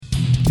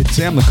It's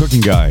Sam the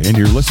Cooking Guy, and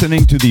you're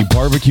listening to the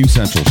Barbecue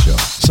Central Show.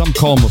 Some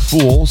call him a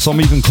fool,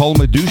 some even call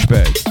him a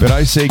douchebag. But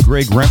I say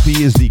Greg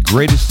Rempe is the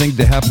greatest thing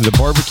to happen to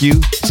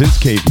barbecue since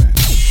caveman.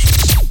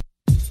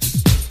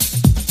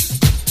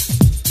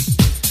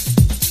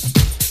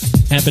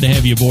 Happy to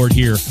have you aboard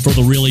here for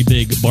the really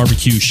big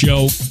barbecue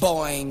show.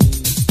 Boing.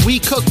 We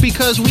cook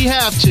because we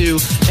have to,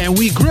 and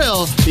we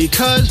grill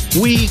because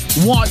we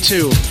want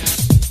to.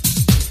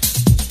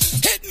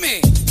 Hit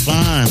me!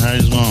 Fine,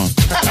 how's it going?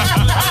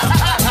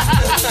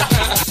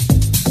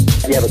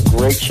 You have a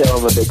great show.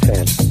 I'm a big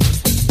fan.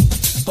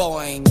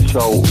 Boing.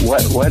 So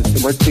what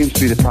seems to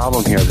be the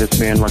problem here? This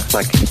man looks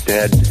like he's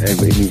dead, and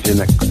he's in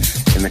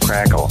the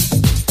crackle.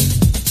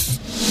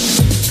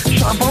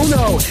 Sean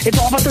Bono! It's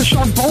all about the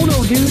Sean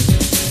Bono, dude!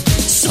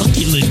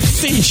 Succulent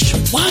fish.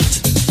 What?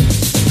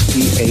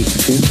 He ate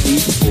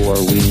sushi or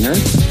wiener.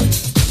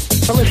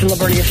 Well, listen,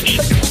 Lavernius,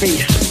 shut your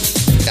face.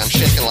 I'm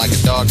shaking like a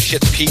dog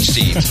shit peach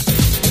seeds.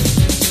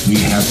 We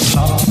have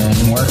top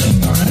men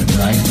working on it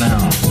right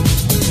now.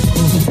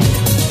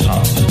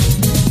 Top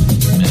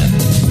men.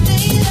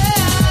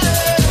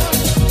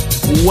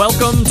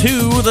 Welcome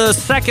to the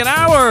second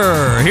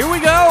hour. Here we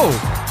go.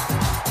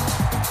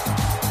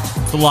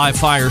 The Live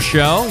Fire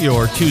Show,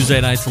 your Tuesday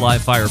night's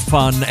live fire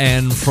fun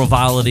and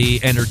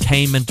frivolity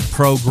entertainment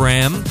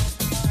program.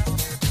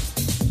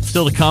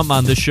 Still to come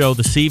on this show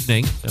this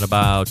evening. In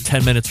about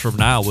 10 minutes from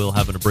now, we'll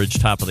have an abridged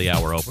top of the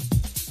hour open.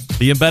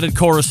 The Embedded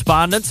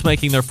Correspondents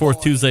making their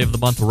fourth Tuesday of the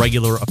month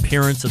regular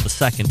appearance in the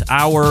second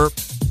hour.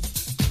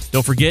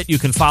 Don't forget, you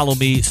can follow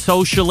me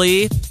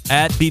socially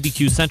at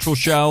BBQ Central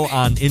Show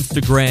on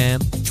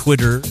Instagram,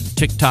 Twitter,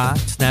 TikTok,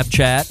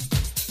 Snapchat.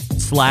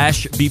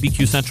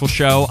 /BBQ Central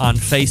Show on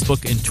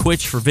Facebook and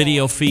Twitch for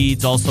video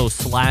feeds. Also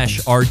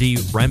 /RD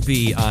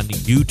Rempe on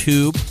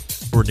YouTube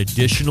for an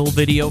additional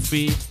video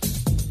feed.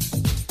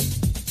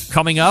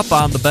 Coming up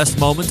on the best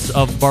moments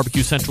of the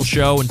Barbecue Central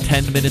Show in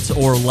 10 minutes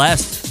or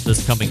less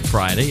this coming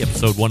Friday,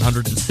 episode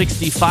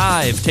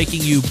 165,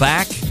 taking you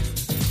back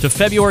to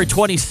February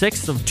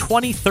 26th of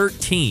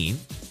 2013,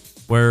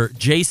 where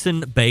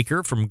Jason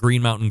Baker from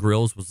Green Mountain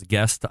Grills was a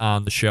guest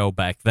on the show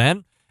back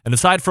then. And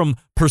aside from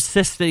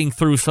persisting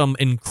through some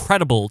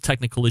incredible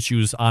technical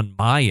issues on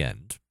my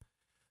end,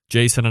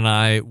 Jason and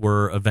I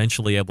were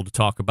eventually able to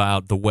talk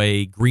about the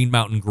way Green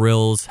Mountain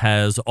Grills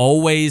has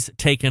always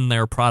taken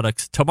their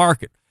products to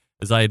market.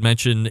 As I had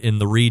mentioned in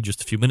the read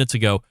just a few minutes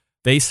ago,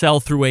 they sell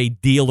through a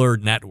dealer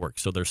network.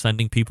 So they're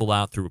sending people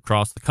out through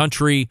across the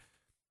country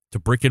to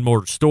brick and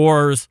mortar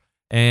stores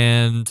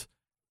and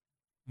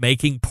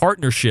making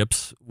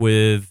partnerships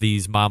with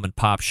these mom and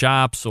pop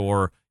shops,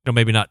 or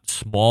maybe not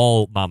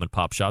small mom and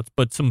pop shops,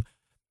 but some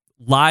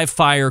live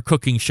fire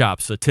cooking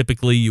shops. So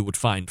typically you would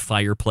find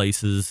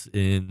fireplaces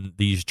in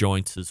these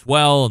joints as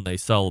well, and they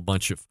sell a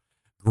bunch of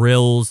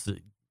grills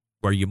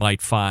where you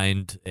might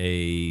find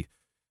a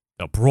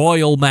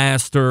Broil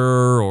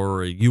Master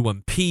or a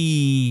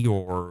UMP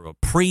or a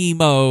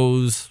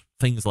Primos,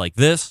 things like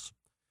this.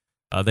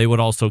 They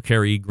would also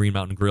carry Green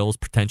Mountain Grills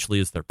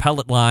potentially as their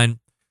pellet line.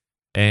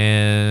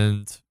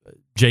 And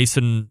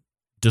Jason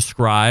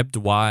described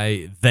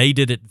why they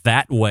did it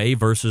that way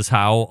versus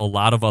how a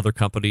lot of other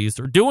companies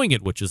are doing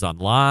it, which is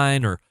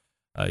online or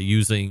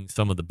using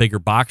some of the bigger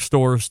box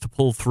stores to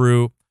pull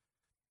through,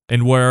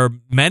 and where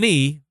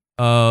many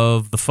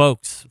of the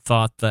folks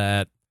thought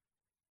that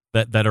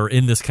are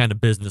in this kind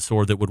of business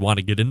or that would want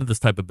to get into this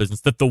type of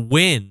business, that the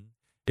win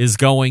is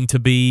going to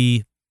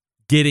be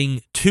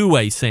getting to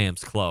a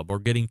Sam's Club or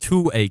getting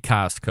to a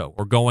Costco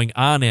or going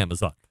on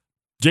Amazon.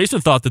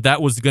 Jason thought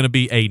that was going to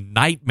be a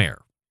nightmare,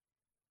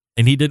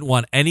 and he didn't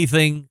want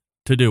anything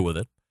to do with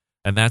it.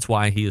 And that's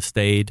why he has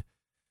stayed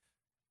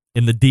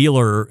in the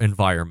dealer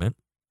environment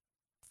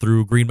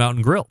through Green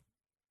Mountain Grill.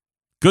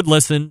 Good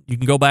listen. You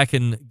can go back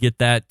and get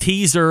that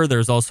teaser.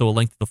 There's also a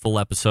link to the full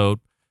episode.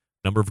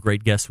 Number of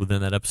great guests within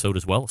that episode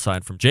as well,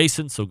 aside from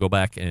Jason. So go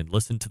back and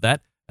listen to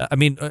that.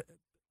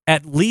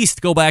 At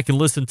least go back and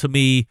listen to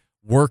me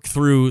work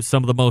through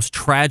some of the most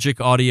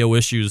tragic audio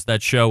issues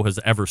that show has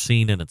ever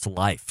seen in its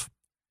life.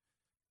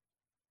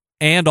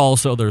 And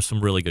also, there's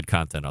some really good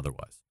content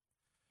otherwise.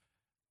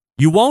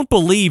 You won't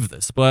believe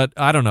this, but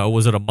I don't know,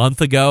 was it a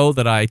month ago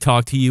that I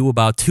talked to you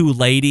about two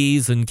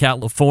ladies in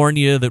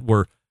California that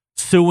were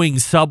suing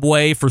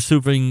Subway for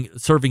serving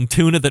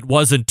tuna that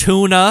wasn't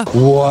tuna?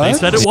 What? They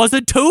said it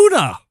wasn't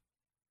tuna.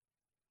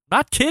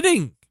 Not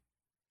kidding.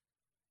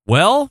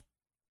 Well,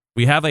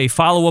 we have a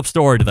follow-up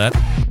story to that.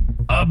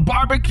 A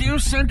Barbecue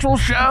Central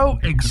Show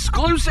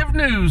exclusive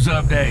news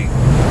update.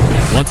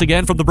 Once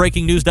again, from the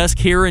breaking news desk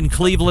here in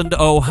Cleveland,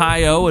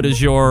 Ohio, it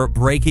is your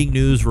breaking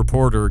news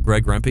reporter,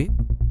 Greg Rempe.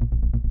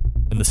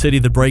 In the city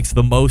that breaks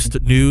the most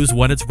news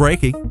when it's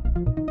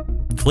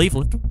breaking,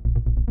 Cleveland.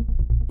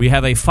 We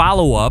have a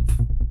follow-up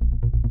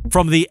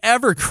from the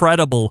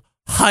ever-credible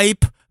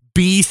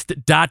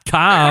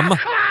HypeBeast.com.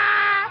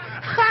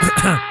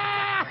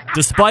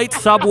 Despite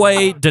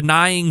Subway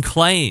denying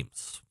claims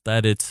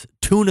that its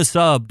tuna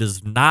sub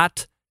does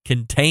not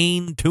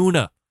contain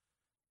tuna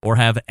or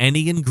have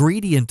any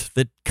ingredient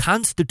that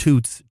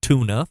constitutes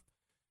tuna,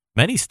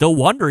 many still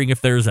wondering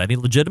if there's any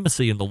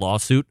legitimacy in the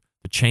lawsuit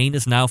the chain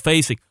is now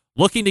facing.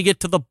 Looking to get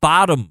to the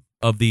bottom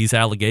of these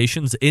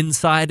allegations,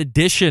 Inside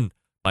Edition,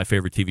 my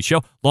favorite TV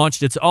show,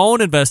 launched its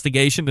own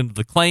investigation into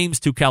the claims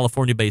two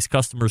California-based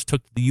customers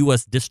took to the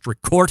U.S.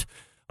 District Court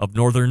of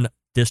Northern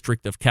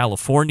District of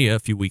California a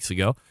few weeks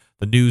ago.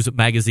 The news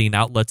magazine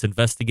Outlets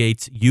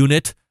Investigates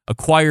unit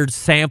acquired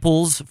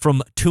samples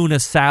from tuna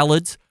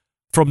salads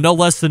from no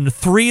less than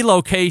 3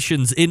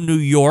 locations in New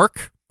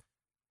York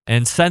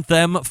and sent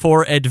them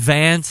for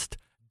advanced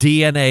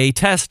DNA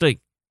testing.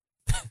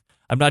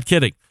 I'm not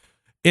kidding.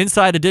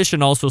 Inside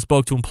Edition also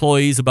spoke to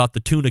employees about the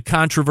tuna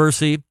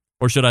controversy,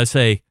 or should I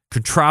say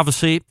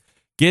controversy,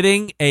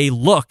 getting a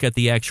look at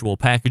the actual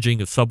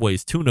packaging of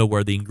Subway's tuna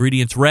where the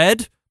ingredients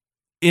read,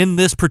 in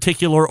this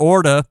particular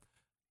order,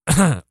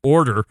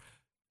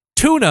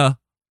 tuna,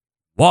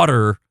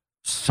 water,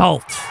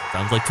 salt.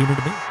 Sounds like tuna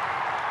to me.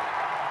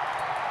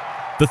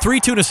 The 3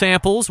 tuna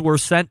samples were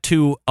sent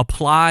to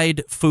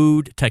Applied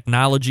Food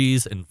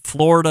Technologies in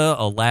Florida,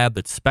 a lab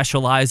that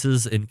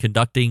specializes in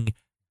conducting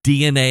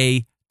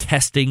DNA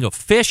testing of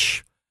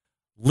fish.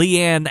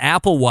 Leanne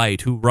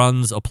Applewhite, who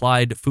runs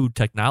Applied Food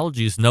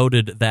Technologies,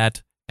 noted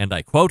that, and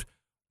I quote,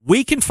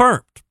 "We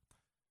confirmed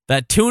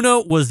that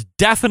tuna was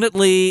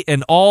definitely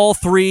in all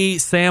 3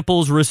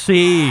 samples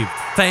received.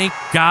 Thank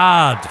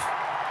God."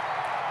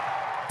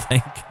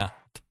 Thank God.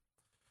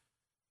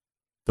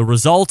 The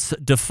results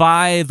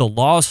defy the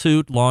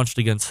lawsuit launched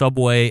against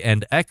Subway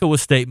and echo a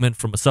statement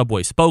from a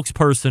Subway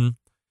spokesperson,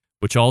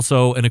 which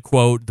also, in a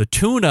quote, "The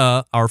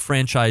tuna our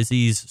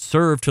franchisees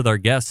serve to their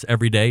guests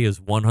every day is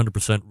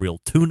 100% real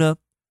tuna.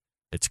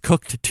 It's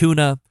cooked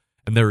tuna,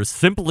 and there is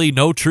simply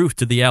no truth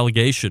to the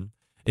allegation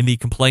in the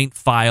complaint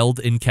filed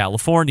in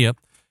California."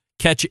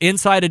 Catch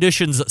Inside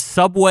Edition's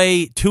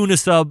Subway Tuna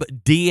Sub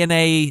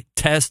DNA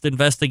test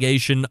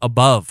investigation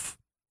above.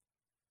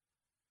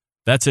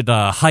 That's at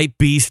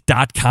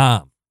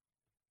hypebeast.com.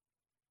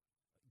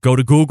 Go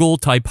to Google,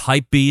 type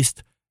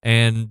Hypebeast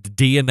and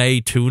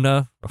DNA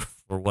tuna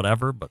or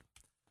whatever. But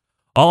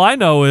all I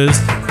know is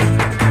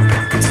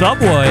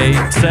Subway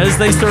says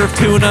they serve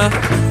tuna,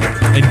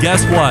 and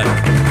guess what?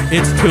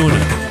 It's tuna.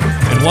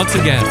 And once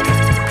again,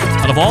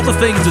 out of all the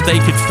things that they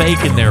could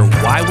fake in there,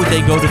 why would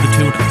they go to the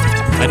tuna?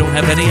 I don't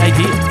have any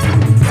idea.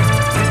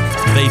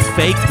 They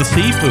fake the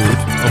seafood,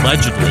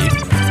 allegedly,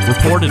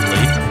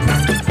 reportedly.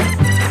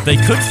 They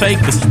could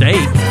fake the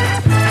steak.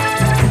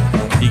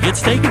 Do you get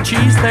steak and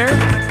cheese there?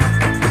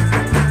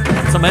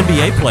 Some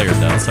NBA player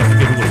does. I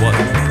forget who it was.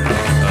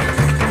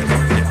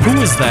 Who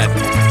is that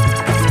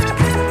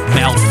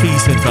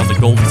malfeasant on the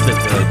Golden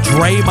State?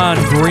 Draymond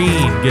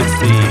Green gets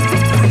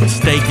the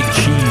steak and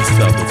cheese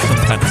stuff with some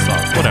kind of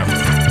sauce. Whatever.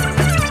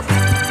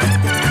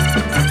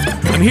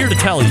 I'm here to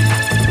tell you,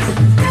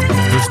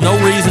 there's no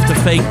reason to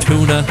fake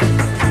tuna.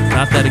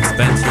 Not that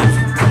expensive.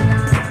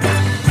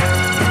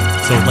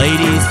 So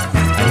ladies,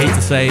 I hate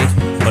to say it,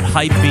 but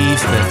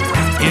Hypebeast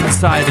and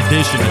Inside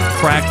Edition have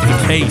cracked the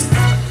case.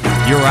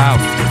 You're out.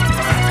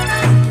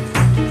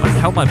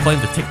 How am I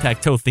playing the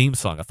tic-tac-toe theme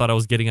song? I thought I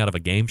was getting out of a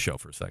game show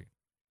for a second.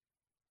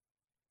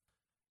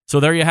 So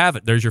there you have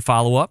it. There's your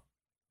follow-up.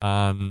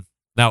 Now,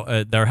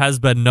 there has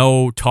been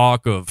no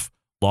talk of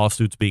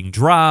lawsuits being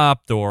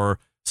dropped or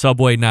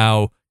Subway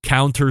now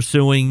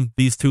countersuing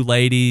these 2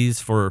 ladies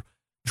for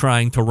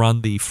trying to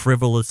run the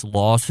frivolous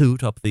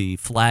lawsuit up the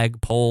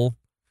flagpole,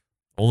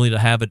 only to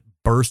have it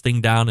bursting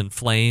down in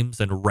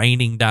flames and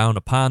raining down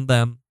upon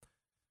them.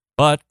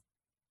 But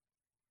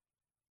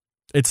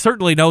it's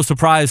certainly no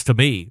surprise to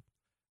me.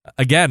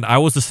 Again, I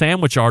was a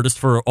sandwich artist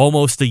for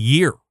almost a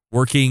year,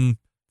 working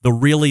the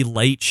really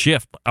late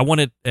shift. I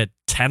went at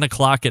 10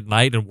 o'clock at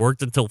night and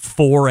worked until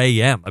 4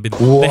 a.m. I mean,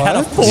 They had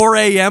a 4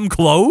 a.m.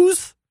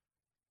 close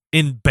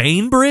in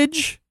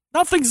Bainbridge?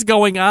 Nothing's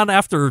going on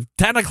after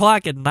 10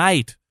 o'clock at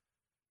night.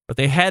 But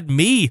they had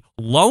me,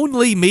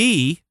 lonely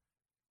me,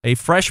 a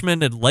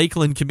freshman at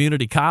Lakeland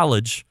Community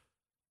College,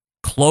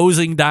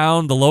 closing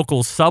down the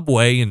local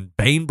Subway in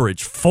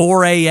Bainbridge,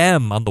 4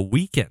 a.m. on the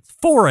weekends.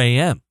 4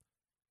 a.m.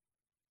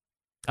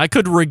 I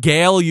could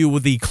regale you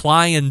with the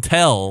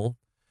clientele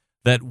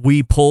that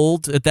we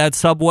pulled at that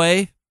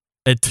Subway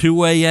at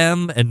 2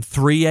 a.m. and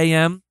 3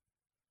 a.m.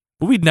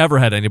 But we'd never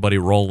had anybody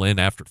roll in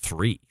after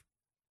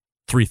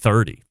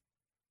 3:30.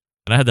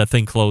 And I had that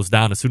thing closed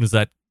down. As soon as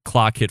that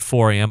clock hit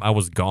 4 a.m., I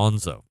was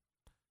gonzo.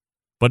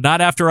 But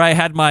not after I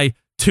had my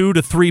 2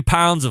 to 3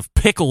 pounds of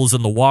pickles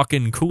in the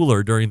walk-in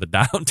cooler during the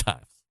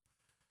downtime.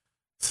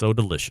 So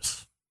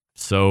delicious.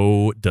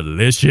 So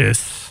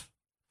delicious.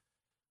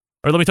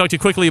 All right, let me talk to you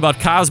quickly about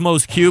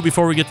Cosmos Q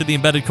before we get to the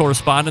embedded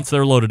correspondents.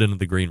 They're loaded into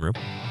the green room.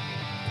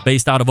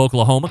 Based out of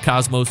Oklahoma,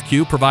 Cosmos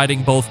Q,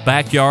 providing both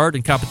backyard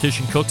and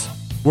competition cooks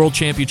world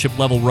championship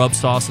level rub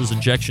sauces,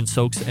 injection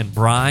soaks, and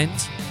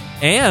brines.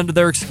 And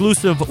their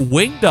exclusive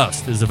wing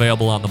dust is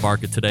available on the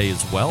market today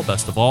as well.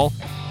 Best of all,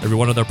 every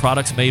one of their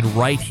products made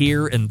right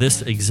here in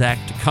this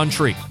exact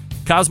country.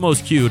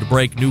 Cosmos Q to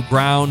break new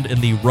ground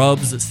in the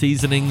rubs,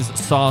 seasonings,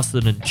 sauce,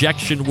 and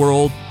injection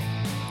world.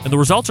 And the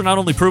results are not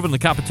only proven in the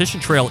competition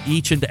trail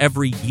each and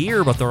every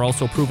year, but they're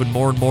also proven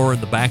more and more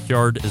in the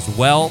backyard as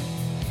well.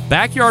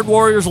 Backyard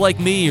warriors like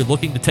me are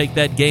looking to take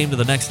that game to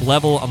the next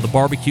level on the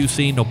barbecue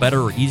scene. No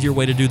better or easier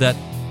way to do that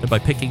than by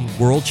picking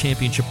world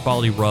championship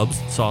quality rubs,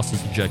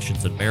 sauces,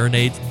 injections, and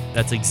marinades.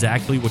 That's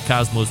exactly what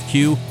Cosmos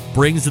Q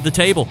brings to the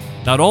table.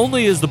 Not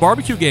only is the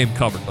barbecue game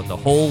covered, but the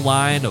whole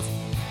line of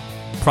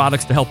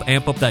products to help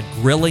amp up that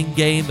grilling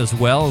game as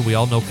well. And we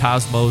all know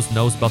Cosmos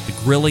knows about the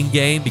grilling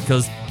game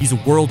because he's a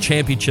world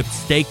championship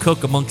steak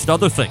cook, amongst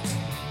other things.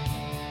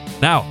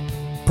 Now,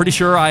 pretty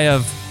sure I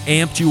have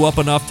amped you up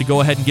enough to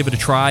go ahead and give it a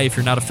try if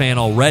you're not a fan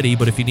already.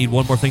 But if you need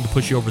one more thing to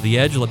push you over the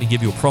edge, let me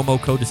give you a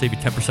promo code to save you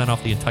 10%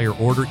 off the entire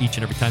order each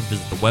and every time you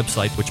visit the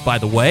website, which, by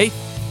the way,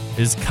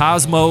 is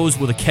Cosmos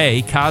with a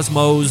K,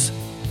 Cosmos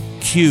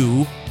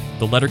Q,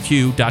 the letter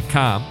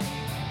Q.com.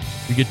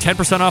 You get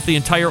 10% off the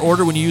entire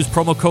order when you use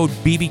promo code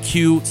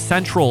BBQ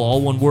Central,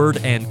 all one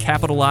word and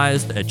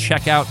capitalized at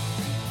checkout.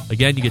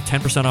 Again, you get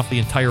 10% off the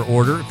entire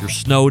order. If you're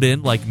snowed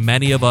in, like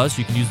many of us,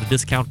 you can use the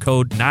discount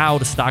code now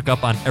to stock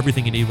up on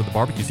everything you need when the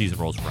barbecue season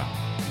rolls around.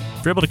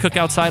 If you're able to cook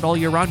outside all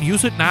year round,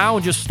 use it now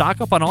and just stock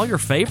up on all your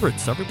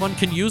favorites. Everyone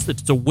can use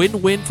it. It's a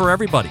win-win for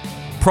everybody.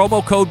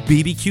 Promo code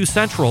BBQ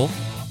Central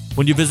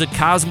when you visit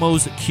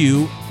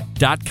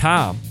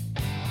CosmosQ.com.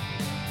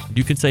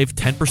 You can save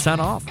 10%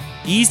 off.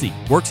 Easy.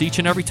 Works each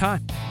and every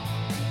time.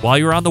 While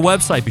you're on the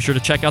website, be sure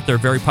to check out their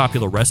very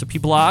popular recipe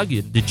blog.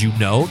 Did you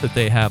know that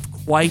they have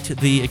quite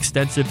the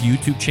extensive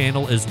YouTube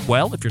channel as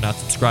well? If you're not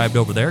subscribed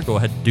over there, go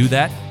ahead and do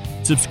that.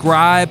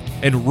 Subscribe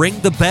and ring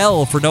the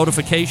bell for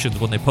notifications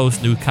when they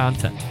post new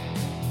content.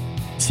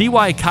 See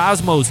why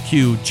Cosmos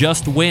Q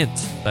just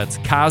wins. That's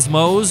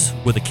Cosmos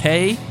with a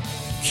K,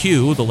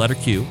 Q, the letter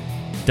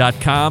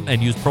Q.com,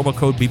 and use promo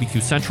code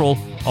BBQ Central,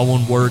 all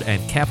one word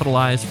and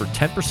capitalized, for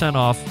 10%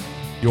 off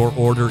your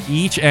order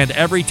each and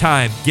every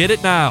time. Get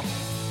it now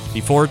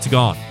before it's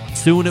gone.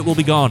 Soon it will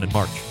be gone in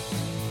March.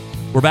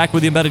 We're back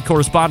with the Embedded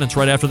Correspondents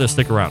right after this.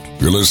 Stick around.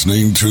 You're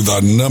listening to the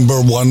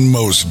 #1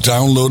 most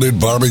downloaded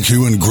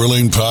barbecue and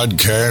grilling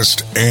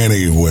podcast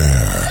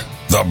anywhere.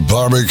 The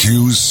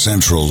Barbecue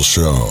Central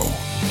Show.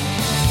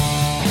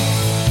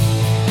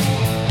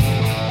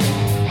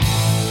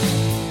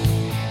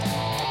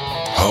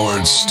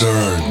 Howard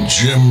Stern,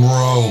 Jim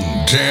Rome,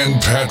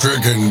 Dan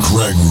Patrick, and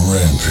Greg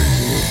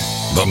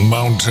Rempe. The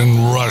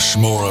Mountain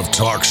Rushmore of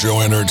talk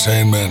show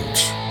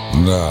entertainment.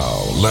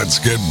 Now, let's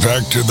get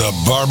back to the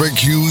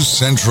Barbecue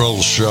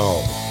Central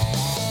Show.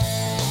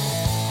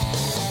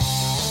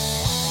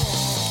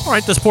 All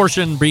right, this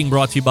portion being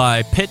brought to you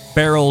by Pit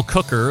Barrel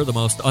Cooker, the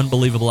most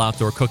unbelievable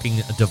outdoor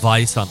cooking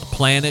device on the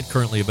planet.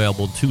 Currently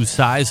available in 2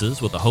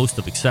 sizes with a host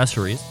of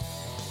accessories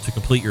to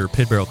complete your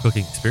pit barrel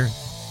cooking experience.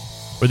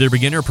 Whether you're a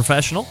beginner or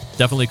professional,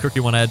 definitely a cook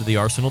you want to add to the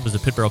arsenal.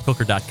 Visit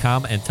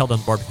pitbarrelcooker.com and tell them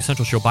the Barbecue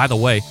Central Show. By the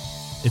way,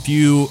 if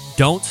you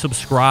don't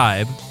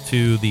subscribe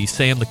to the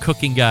Sam the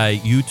Cooking Guy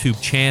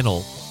YouTube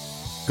channel,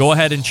 go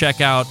ahead and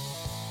check out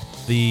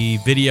the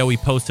video he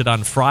posted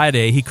on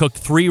Friday. He cooked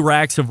 3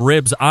 racks of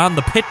ribs on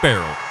the pit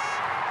barrel.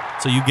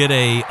 So you get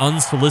a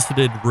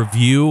unsolicited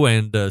review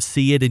and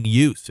see it in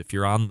use. If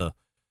you're on the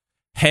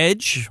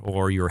hedge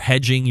or you're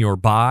hedging your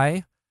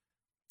buy,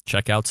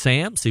 check out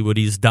Sam, see what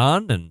he's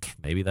done, and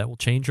maybe that will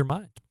change your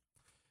mind.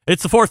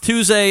 It's the 4th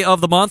Tuesday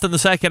of the month in the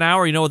second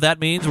hour. You know what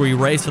that means, where you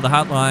race to the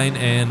hotline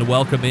and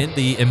welcome in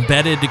the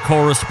Embedded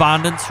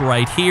Correspondents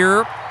right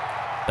here.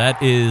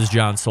 That is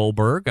John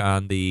Solberg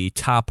on the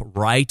top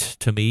right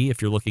to me, if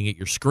you're looking at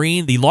your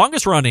screen. The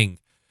longest-running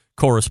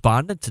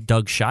correspondent,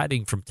 Doug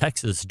Scheiding from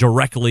Texas,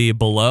 directly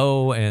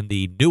below, and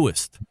the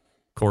newest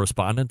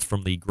correspondent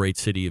from the great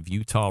city of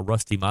Utah,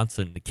 Rusty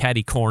Monson, the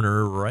caddy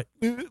corner right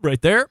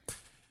there,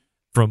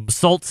 from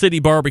Salt City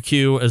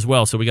Barbecue as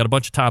well. So we got a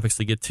bunch of topics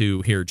to get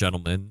to here,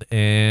 gentlemen.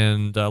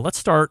 And let's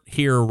start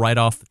here right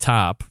off the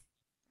top.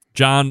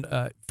 John,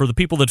 for the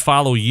people that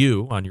follow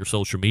you on your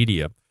social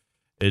media,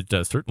 it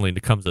certainly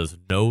comes as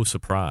no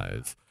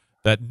surprise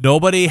that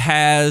nobody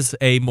has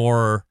a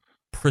more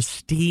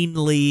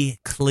pristinely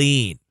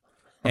clean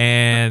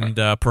and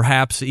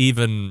perhaps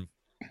even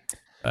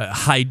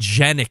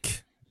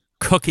hygienic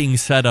cooking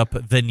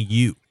setup than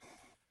you.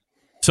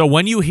 So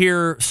when you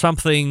hear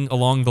something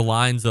along the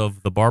lines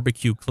of the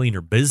barbecue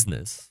cleaner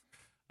business,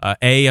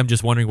 I'm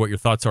just wondering what your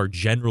thoughts are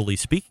generally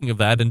speaking of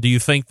that, and do you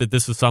think that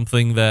this is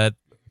something that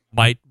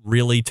might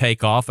really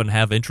take off and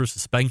have interest,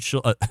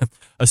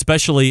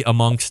 especially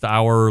amongst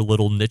our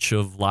little niche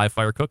of live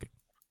fire cooking?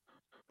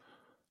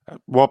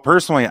 Well,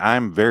 personally,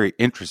 I'm very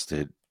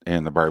interested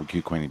in the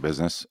barbecue cleaning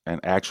business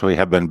and actually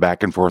have been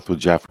back and forth with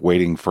Jeff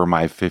waiting for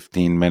my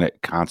 15-minute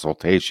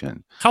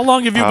consultation. How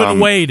long have you been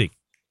waiting?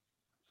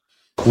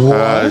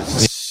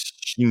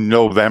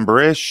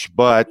 November-ish,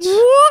 but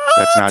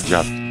that's not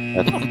Jeff.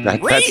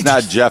 That's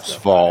not Jeff's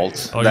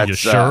fault. Oh, that's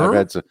sure?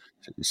 That's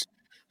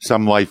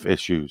some life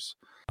issues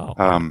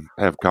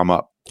have come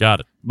up.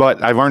 Got it.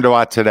 But I've learned a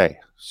lot today.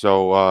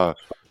 So,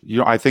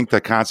 I think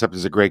the concept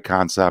is a great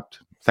concept.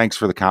 Thanks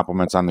for the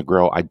compliments on the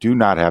grill. I do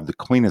not have the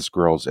cleanest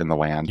grills in the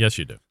land. Yes,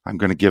 you do. I'm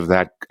going to give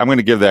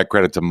that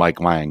credit to Mike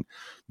Lang.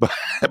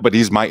 but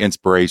he's my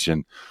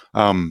inspiration.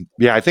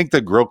 Yeah, I think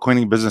the grill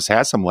cleaning business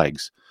has some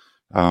legs.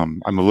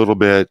 I'm a little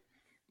bit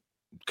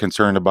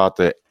concerned about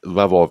the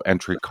level of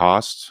entry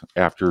costs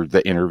after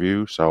the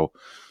interview. So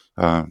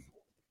I'm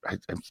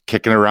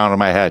kicking it around in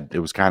my head. It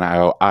was kind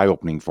of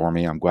eye-opening for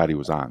me. I'm glad he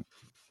was on.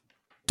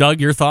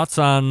 Doug, your thoughts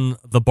on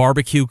the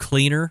barbecue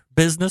cleaner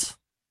business?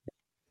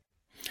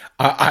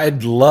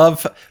 I'd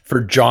love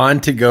for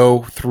John to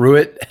go through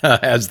it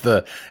as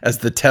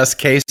the test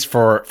case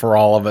for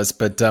all of us.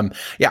 But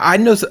yeah, I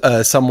know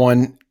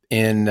someone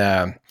in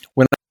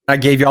when I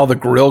gave you all the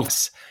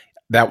grills.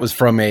 That was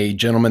from a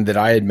gentleman that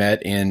I had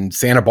met in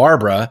Santa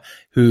Barbara,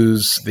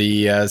 who's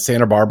the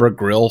Santa Barbara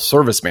grill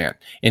serviceman,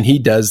 and he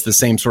does the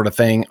same sort of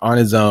thing on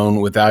his own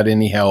without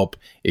any help,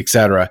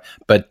 etc.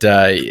 But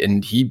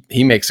and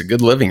he makes a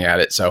good living at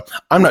it. So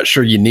I'm not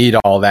sure you need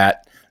all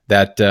that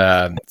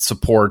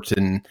support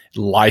and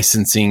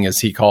licensing, as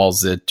he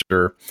calls it,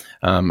 or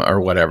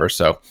whatever.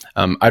 So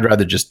I'd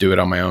rather just do it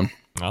on my own.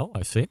 Oh,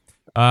 I see.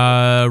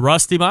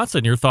 Rusty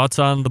Monson, your thoughts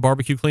on the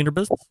barbecue cleaner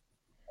business?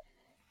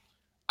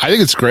 I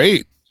think it's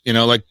great.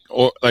 Like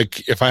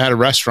if I had a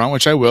restaurant,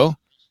 which I will,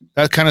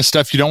 that kind of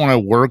stuff you don't want to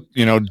work,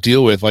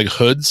 deal with, like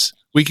hoods.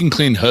 We can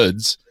clean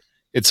hoods.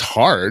 It's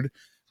hard,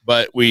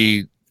 but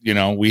we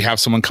have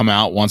someone come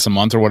out once a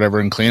month or whatever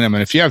and clean them.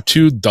 And if you have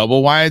 2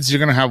 double wides,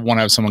 you're going to want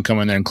to have someone come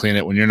in there and clean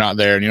it when you're not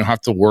there, and you don't have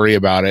to worry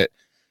about it.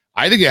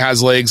 I think it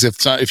has legs.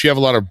 If you have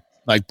a lot of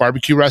like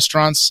barbecue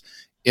restaurants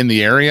in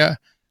the area,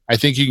 I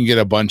think you can get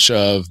a bunch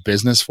of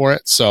business for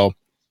it. So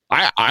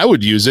I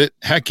would use it.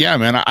 Heck yeah,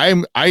 man.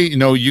 I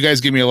you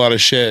guys give me a lot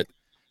of shit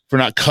for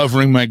not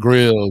covering my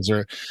grills,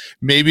 or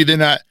maybe they're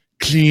not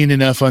clean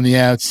enough on the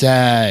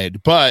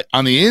outside, but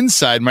on the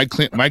inside, my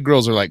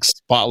grills are like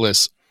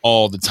spotless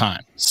all the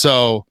time.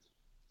 So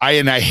I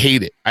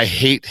hate it. I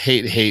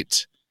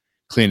hate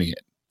cleaning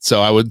it. So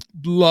I would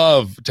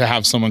love to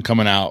have someone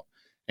coming out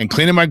and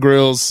cleaning my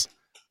grills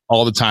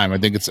all the time. I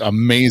think it's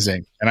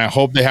amazing. And I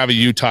hope they have a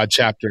Utah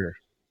chapter.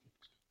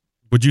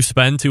 Would you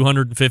spend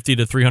 $250 to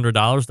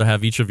 $300 to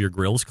have each of your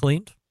grills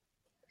cleaned?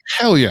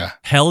 Hell yeah.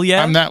 Hell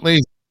yeah. I'm that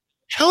lazy.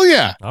 Hell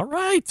yeah. All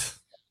right.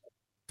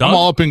 Doug? I'm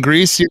all up in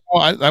grease.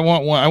 I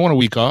want a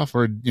week off,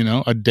 or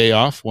a day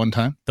off one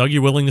time. Doug,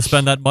 you willing to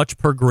spend that much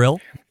per grill?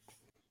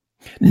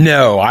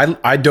 No,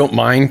 I don't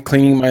mind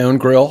cleaning my own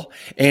grill.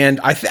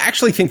 And I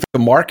actually think the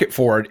market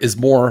for it is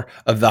more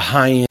of the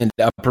high-end,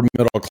 upper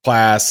middle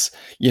class,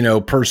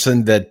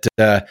 person that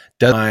does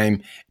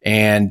time,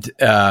 and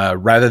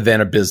rather than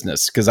a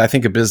business. Because I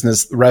think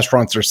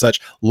restaurants are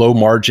such low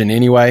margin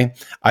anyway.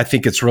 I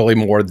think it's really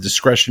more the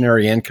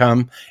discretionary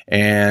income.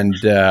 And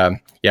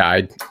I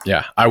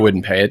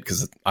wouldn't pay it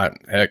because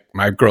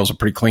my grills are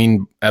pretty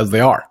clean as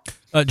they are.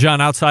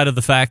 John, outside of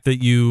the fact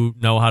that you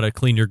know how to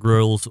clean your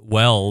grills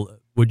well,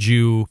 would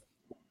you,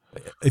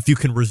 if you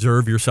can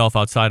reserve yourself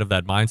outside of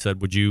that mindset,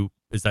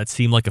 does that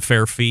seem like a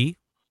fair fee?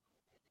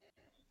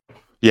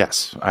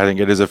 Yes, I think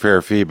it is a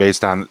fair fee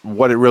based on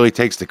what it really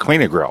takes to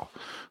clean a grill.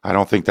 I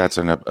don't think that's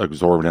an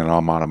exorbitant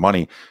amount of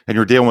money. And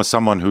you're dealing with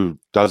someone who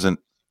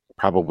doesn't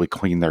probably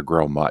clean their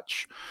grill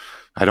much.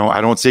 I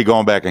don't see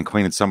going back and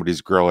cleaning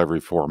somebody's grill every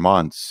 4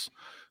 months,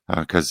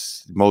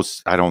 because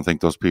I don't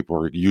think those people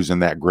are using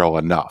that grill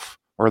enough,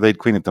 or they'd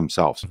clean it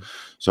themselves.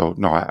 So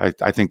no,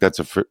 I think that's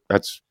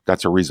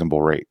a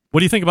reasonable rate. What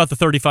do you think about the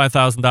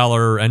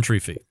 $35,000 entry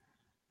fee?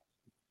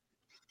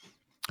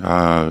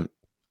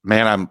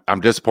 Man,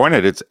 I'm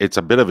disappointed. It's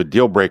a bit of a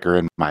deal breaker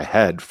in my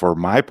head for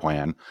my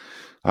plan.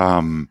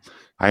 I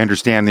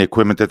understand the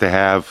equipment that they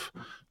have.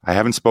 I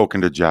haven't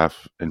spoken to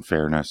Jeff, in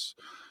fairness.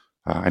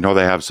 I know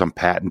they have some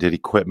patented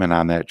equipment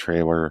on that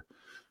trailer.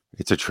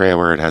 It's a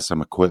trailer. It has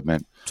some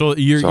equipment. So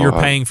you're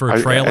paying for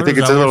a trailer? I think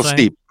it's a little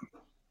steep.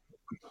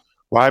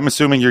 Well, I'm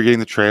assuming you're getting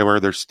the trailer.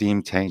 There's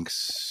steam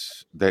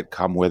tanks that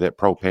come with it,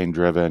 propane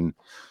driven,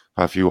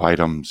 a few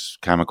items,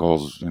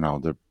 chemicals.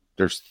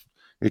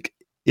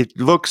 It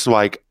looks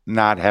like,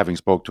 not having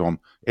spoke to them,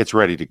 it's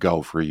ready to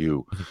go for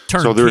you.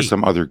 Turnkey. So there's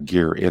some other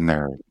gear in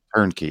there.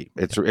 Turnkey.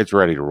 It's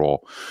ready to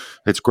roll.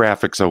 It's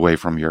graphics away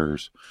from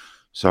yours.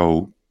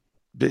 So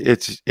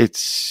it's at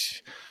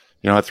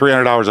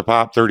 $300 a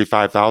pop,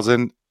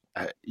 $35,000.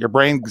 Your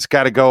brain's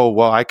got to go,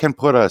 well, I can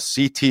put a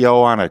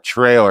CTO on a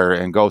trailer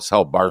and go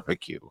sell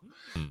barbecue,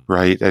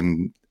 right?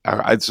 And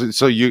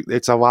it's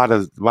a lot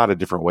of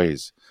different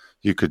ways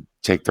you could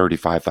take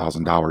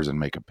 $35,000 and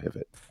make a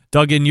pivot.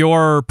 Doug, in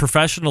your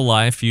professional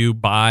life, you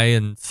buy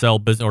and sell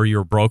business, or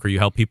you're a broker, you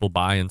help people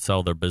buy and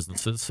sell their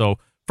businesses. So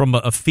from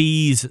a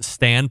fees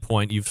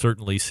standpoint, you've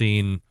certainly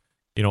seen,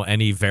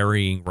 any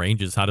varying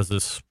ranges. How does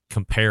this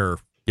compare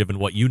given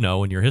what you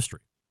know in your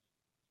history?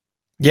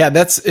 Yeah,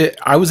 that's it.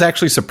 I was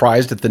actually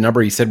surprised at the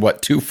number. He said,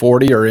 what,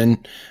 240 are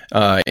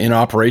in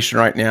operation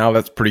right now.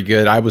 That's pretty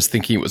good. I was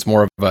thinking it was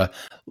more of a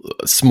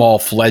small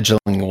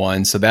fledgling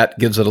one, so that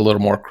gives it a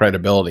little more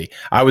credibility.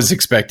 I was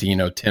expecting,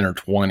 10 or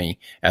 20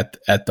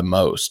 at the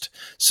most.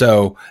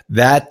 So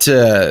that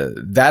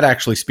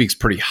actually speaks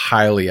pretty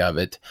highly of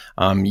it.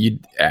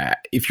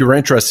 If you're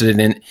interested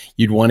in it,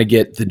 you'd want to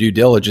get the due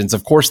diligence.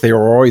 Of course, they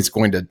are always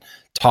going to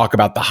talk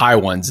about the high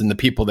ones and the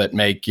people that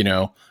make,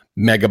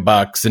 mega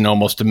bucks and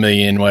almost $1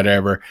 million,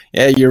 whatever.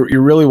 Yeah,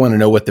 you really want to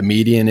know what the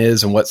median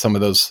is and what some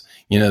of those,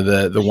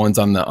 the ones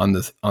on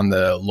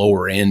the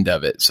lower end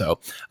of it.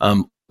 So,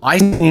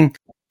 licensing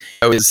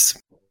is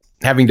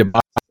having to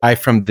buy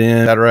from them,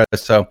 et cetera.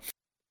 So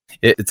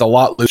it's a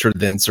lot looser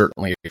than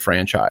certainly a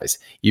franchise,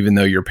 even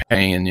though you're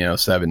paying,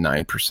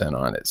 7-9%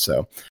 on it.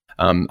 So,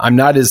 I'm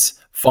not as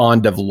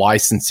fond of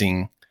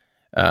licensing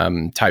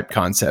type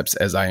concepts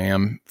as I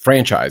am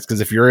franchise,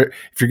 because if you're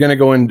going to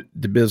go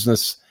into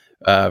business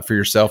for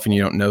yourself and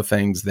you don't know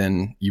things,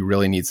 then you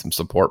really need some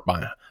support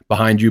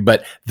behind you.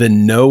 But the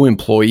no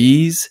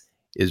employees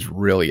is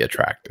really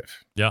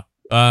attractive. Yeah.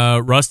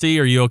 Rusty,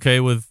 are you okay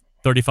with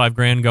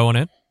 $35,000 going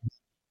in?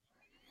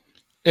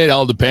 It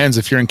all depends.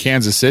 If you're in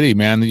Kansas City,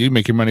 man, you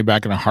make your money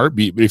back in a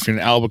heartbeat. But if you're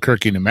in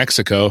Albuquerque, New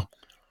Mexico,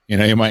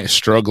 you might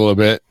struggle a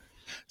bit.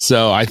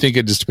 So I think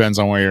it just depends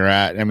on where you're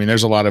at. I mean,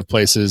 there's a lot of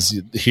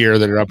places here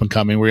that are up and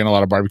coming. We're in a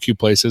lot of barbecue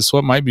places, so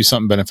it might be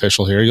something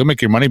beneficial here. You'll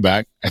make your money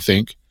back, I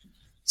think.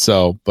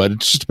 So, but it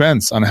just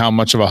depends on how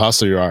much of a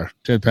hustler you are.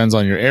 It depends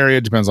on your area.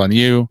 It depends on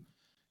you.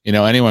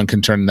 Anyone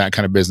can turn that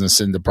kind of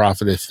business into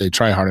profit if they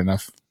try hard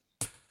enough.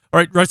 All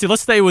right, Rusty,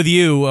 let's stay with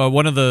you.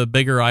 One of the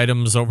bigger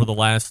items over the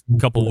last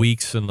couple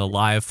weeks in the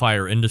live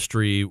fire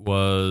industry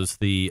was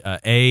the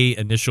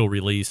initial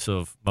release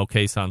of Mo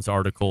Kasan's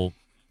article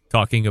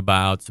talking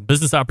about some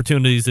business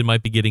opportunities they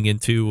might be getting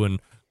into,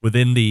 and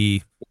within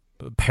the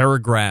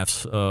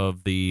paragraphs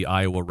of the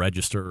Iowa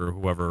Register or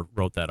whoever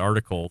wrote that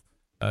article,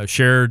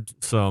 shared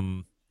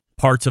some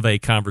parts of a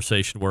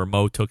conversation where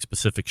Mo took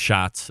specific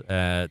shots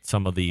at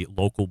some of the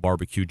local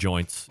barbecue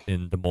joints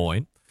in Des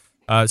Moines.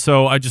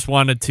 So I just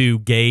wanted to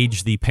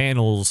gauge the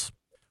panel's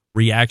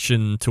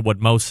reaction to what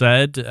Mo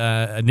said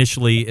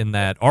initially in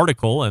that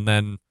article, and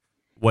then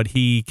what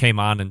he came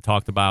on and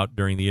talked about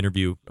during the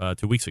interview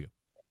 2 weeks ago.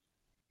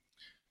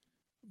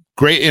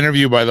 Great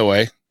interview, by the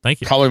way.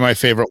 Thank you. Probably my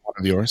favorite one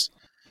of yours.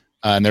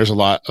 And there's a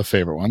lot of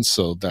favorite ones,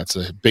 so that's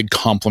a big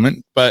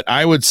compliment. But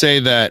I would say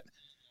that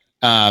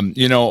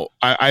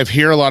I've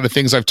hear a lot of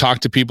things. I've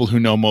talked to people who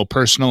know Mo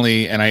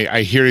personally, and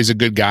I hear he's a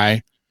good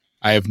guy.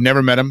 I have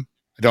never met him.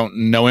 I don't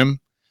know him.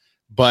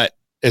 But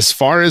as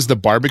far as the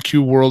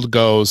barbecue world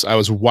goes, I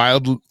was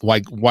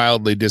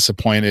wildly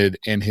disappointed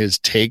in his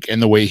take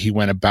and the way he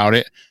went about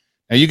it.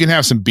 Now, you can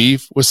have some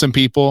beef with some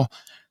people.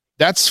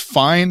 That's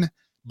fine.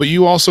 But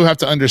you also have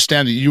to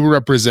understand that you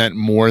represent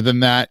more than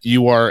that.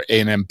 You are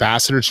an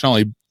ambassador to not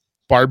only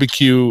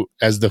barbecue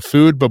as the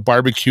food, but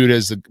barbecue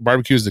as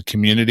the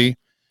community.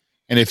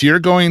 And if you're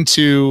going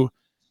to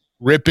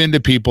rip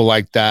into people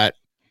like that,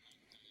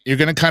 you're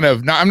going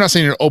to I'm not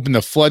saying you're open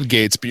the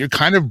floodgates, but you're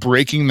kind of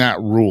breaking that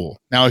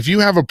rule. Now, if you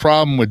have a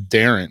problem with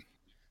Darren,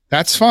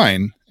 that's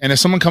fine. And if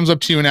someone comes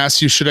up to you and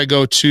asks you, should I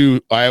go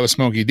to Iowa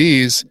Smoky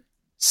D's?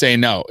 Say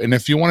no. And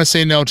if you want to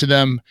say no to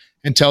them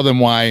and tell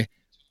them why,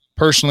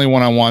 personally,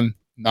 one-on-one,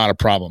 not a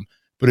problem.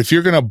 But if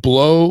you're going to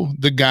blow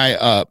the guy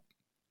up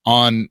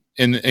on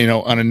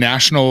a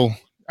national,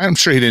 I'm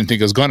sure he didn't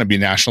think it was going to be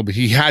national, but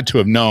he had to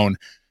have known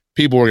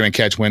people were going to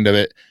catch wind of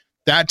it.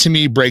 That to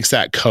me breaks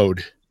that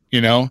code.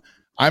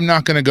 I'm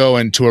not going to go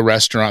into a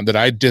restaurant that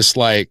I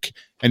dislike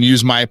and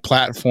use my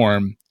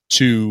platform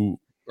to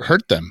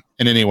hurt them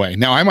in any way.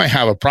 Now, I might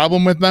have a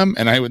problem with them,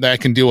 and I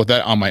can deal with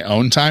that on my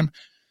own time,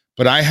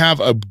 but I have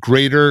a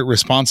greater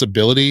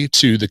responsibility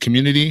to the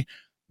community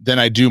than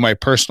I do my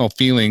personal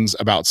feelings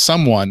about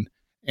someone.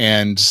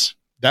 And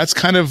that's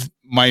kind of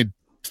my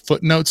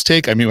footnotes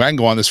take. I mean, I can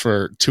go on this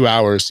for 2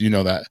 hours,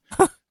 that,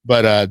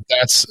 but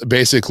that's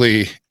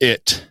basically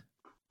it.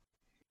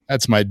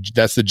 That's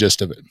the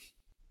gist of it.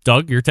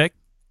 Doug, your take?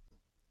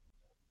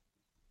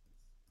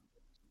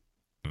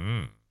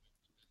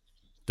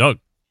 Doug.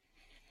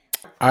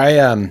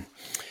 I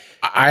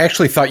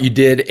actually thought you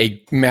did a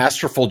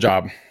masterful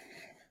job.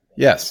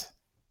 Yes.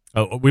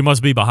 Oh, we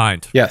must be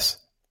behind. Yes.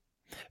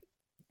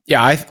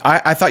 Yeah,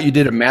 I thought you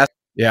did a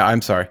Yeah,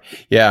 I'm sorry.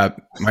 Yeah,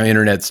 my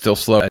internet's still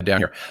slow down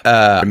here.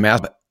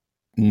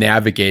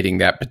 Navigating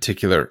that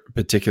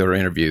particular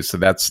interview, so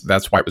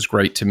that's why it was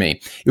great to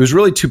me. It was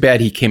really too bad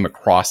he came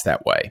across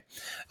that way.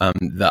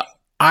 The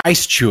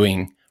ice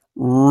chewing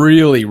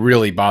really,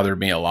 really bothered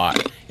me a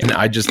lot, and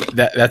I just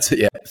that's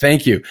yeah.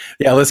 Thank you.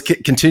 Yeah, let's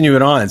continue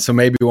it on, so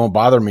maybe it won't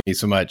bother me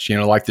so much.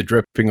 Like the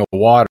dripping of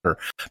water.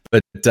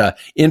 But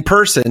in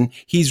person,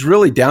 he's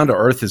really down to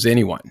earth as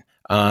anyone.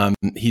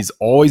 He's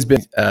always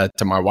been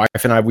to my wife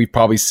and I. We've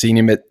probably seen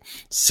him at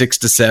 6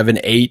 to 7,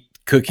 8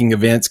 cooking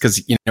events because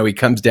he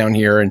comes down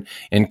here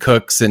and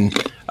cooks and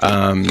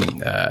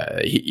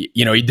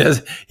he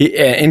does.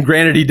 And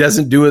granted, he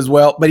doesn't do as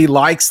well, but he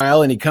likes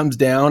style and he comes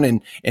down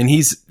and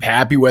he's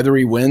happy whether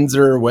he wins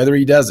or whether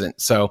he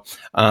doesn't. So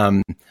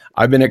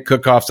I've been at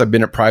cook-offs. I've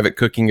been at private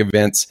cooking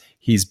events.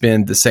 He's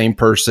been the same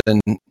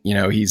person.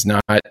 He's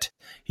not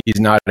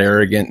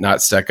arrogant,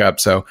 not stuck up.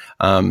 So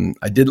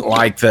I didn't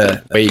like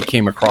the way he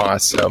came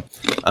across. So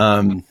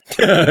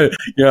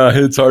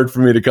it's hard for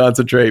me to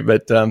concentrate.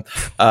 But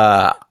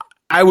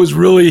I was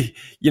really,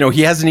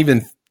 he hasn't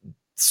even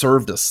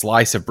served a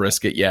slice of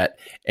brisket yet.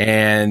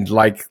 And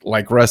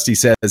like Rusty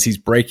says, he's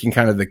breaking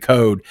kind of the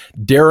code.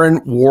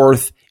 Darren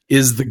Worth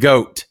is the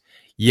GOAT.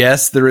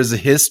 Yes, there is a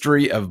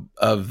history of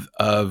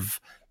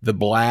the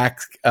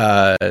black,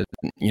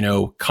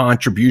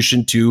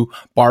 contribution to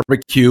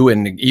barbecue,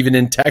 and even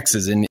in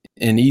Texas, in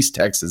East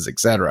Texas,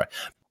 etc.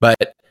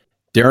 But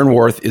Darren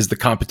Worth is the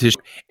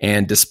competition,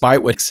 and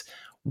despite what's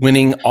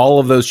winning all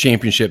of those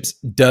championships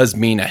does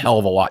mean a hell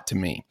of a lot to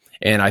me,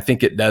 and I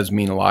think it does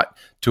mean a lot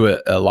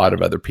to a lot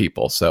of other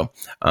people. So,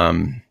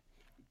 to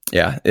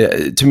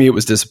me, it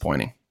was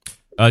disappointing.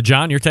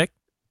 John, your take?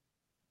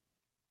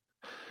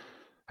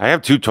 I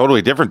have two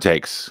totally different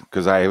takes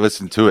because I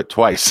listened to it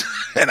twice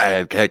and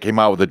I came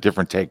out with a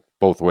different take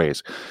both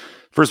ways.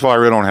 First of all, I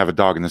really don't have a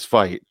dog in this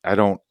fight. I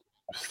don't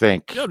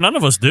think. None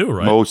of us do,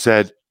 right? Mo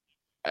said,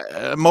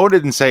 Mo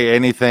didn't say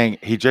anything.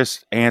 He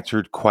just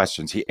answered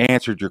questions. He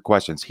answered your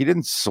questions. He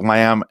didn't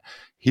slam.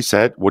 He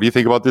said, what do you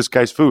think about this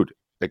guy's food?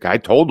 The guy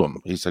told him.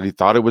 He said he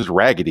thought it was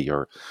raggedy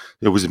or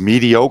it was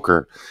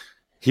mediocre.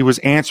 He was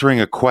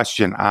answering a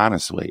question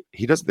honestly.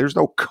 There's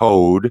no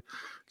code.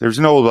 There's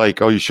no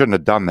like, oh, you shouldn't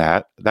have done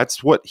that.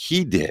 That's what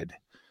he did.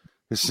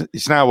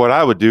 It's not what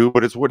I would do,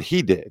 but it's what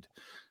he did.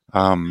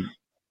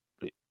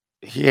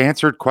 He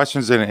answered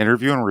questions in an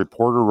interview and a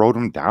reporter wrote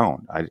them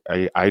down.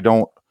 I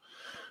don't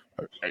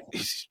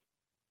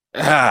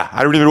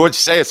even know what to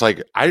say. It's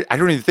like, I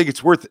don't even think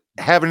it's worth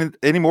having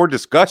any more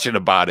discussion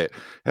about it.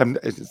 And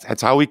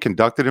that's how he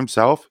conducted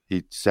himself.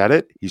 He said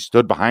it. He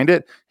stood behind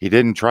it. He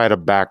didn't try to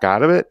back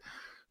out of it.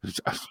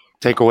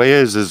 Takeaway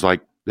is like,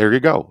 there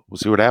you go. We'll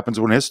see what happens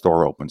when his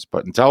store opens.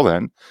 But until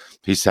then,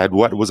 he said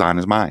what was on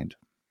his mind.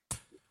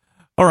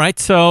 All right,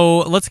 so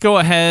let's go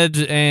ahead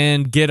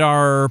and get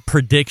our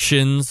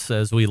predictions,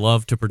 as we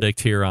love to predict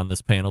here on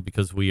this panel,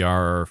 because we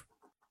are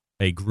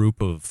a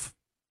group of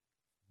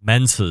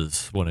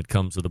menses when it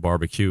comes to the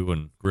barbecue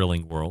and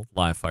grilling world,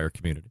 live fire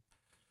community.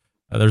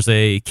 There's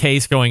a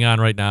case going on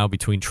right now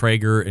between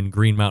Traeger and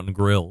Green Mountain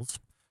Grills.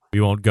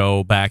 We won't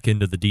go back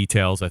into the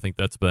details. I think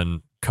that's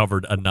been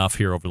covered enough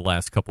here over the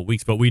last couple of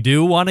weeks, but we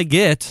do want to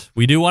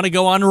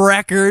go on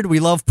record. We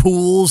love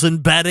pools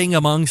and betting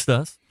amongst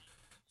us.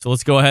 So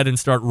let's go ahead and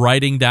start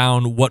writing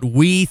down what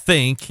we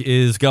think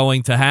is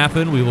going to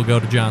happen. We will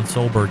go to John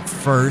Solberg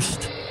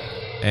first.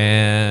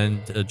 And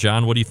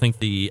John, what do you think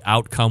the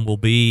outcome will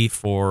be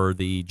for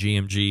the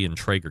GMG and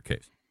Traeger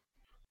case?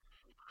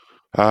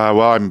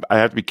 Well, I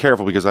have to be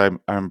careful because I'm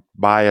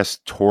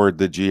biased toward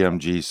the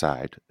GMG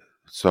side.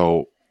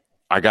 So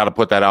I got to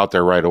put that out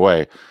there right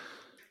away.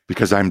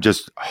 Because I'm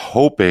just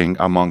hoping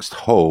amongst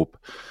hope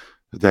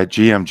that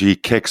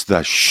GMG kicks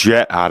the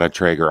shit out of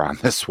Traeger on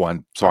this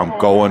one. So I'm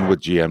going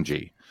with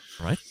GMG.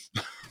 Right.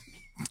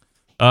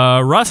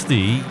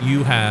 Rusty,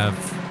 you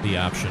have the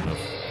option of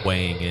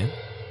weighing in.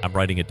 I'm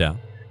writing it down.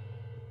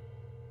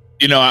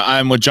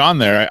 I'm with John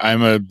there.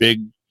 I'm a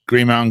big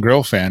Green Mountain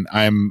Grill fan.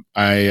 I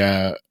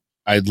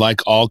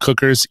like all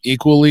cookers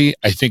equally.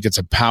 I think it's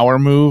a power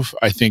move.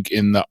 I think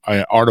in the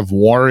art of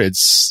war,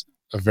 it's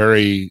a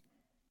very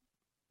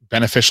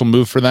beneficial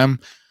move for them.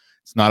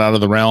 It's not out of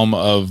the realm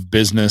of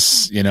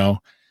business,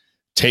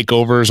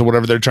 takeovers or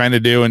whatever they're trying to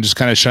do and just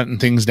kind of shutting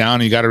things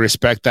down. You got to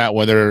respect that,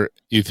 whether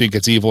you think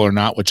it's evil or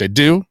not, which I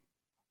do.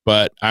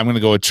 But I'm going to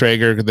go with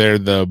Traeger. They're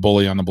the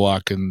bully on the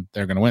block, and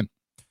they're going to win.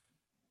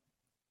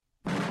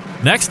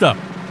 Next up,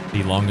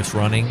 the longest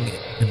running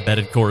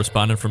embedded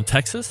correspondent from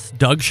Texas,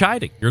 Doug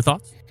Scheiding. Your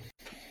thoughts?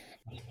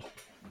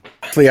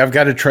 I've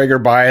got a Traeger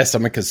bias.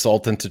 I'm a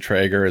consultant to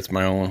Traeger. It's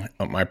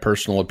my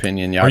personal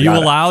opinion. Are you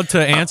allowed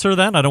to answer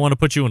then? I don't want to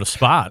put you in a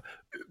spot.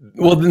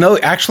 Well, no,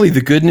 actually,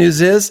 the good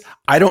news is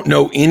I don't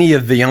know any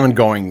of the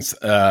ongoings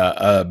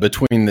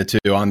between the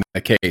two on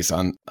the case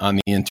on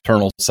the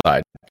internal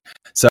side.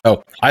 So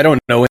I don't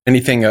know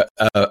anything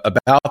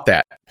about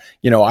that.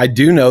 I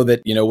do know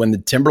that, when the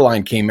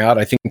Timberline came out,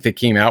 I think they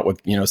came out with,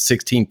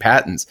 16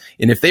 patents.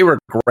 And if they were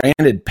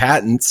granted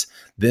patents,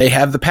 they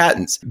have the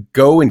patents.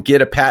 Go and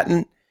get a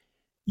patent.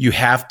 You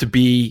have to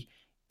be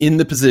in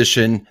the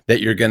position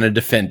that you're going to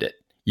defend it.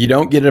 You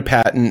don't get a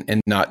patent and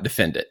not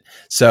defend it.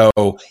 So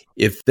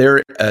if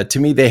they're, to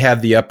me, they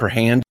have the upper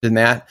hand in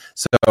that.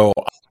 So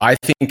I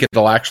think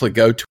it'll actually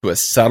go to a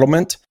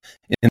settlement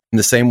in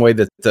the same way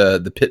that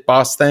the Pit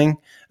Boss thing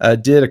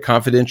did, a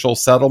confidential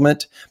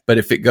settlement. But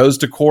if it goes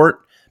to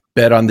court,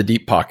 bet on the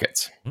deep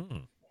pockets.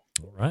 All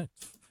right.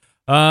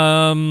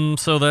 So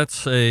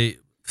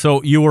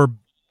you were,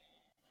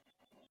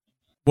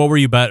 what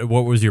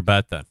was your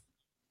bet then?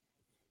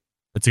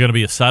 It's going to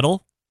be a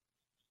settle?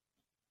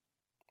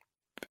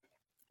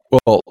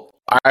 Well,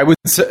 I would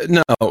say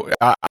no.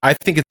 I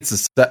think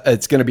it's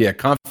going to be a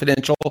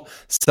confidential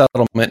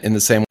settlement in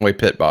the same way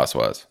Pit Boss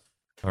was.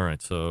 All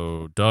right,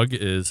 so Doug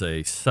is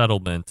a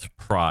settlement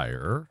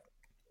prior.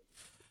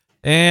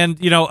 And,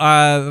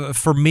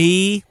 for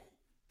me,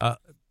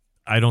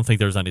 I don't think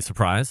there's any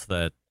surprise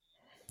that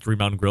Green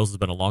Mountain Grills has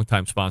been a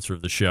longtime sponsor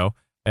of the show.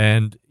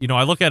 And,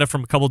 I look at it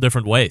from a couple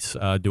different ways.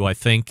 Do I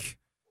think,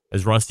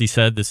 as Rusty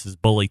said, this is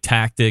bully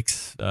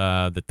tactics,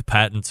 that the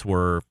patents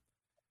were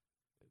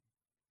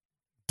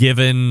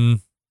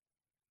given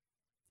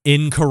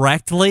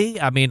incorrectly?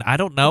 I mean, I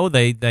don't know.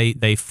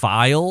 They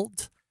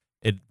filed.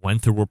 It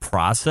went through a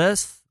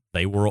process.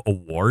 They were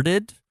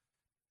awarded.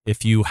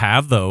 If you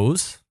have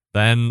those,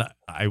 then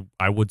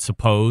I would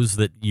suppose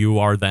that you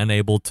are then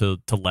able to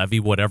levy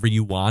whatever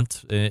you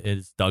want,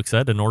 as Doug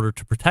said, in order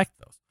to protect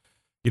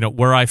those.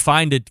 Where I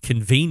find it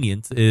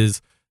convenient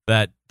is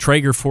that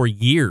Traeger for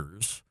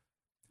years,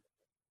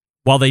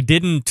 while they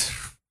didn't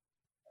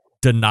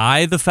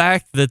deny the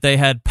fact that they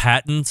had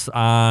patents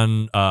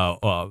on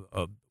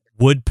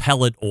wood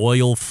pellet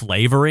oil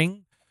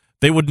flavoring,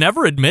 they would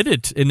never admit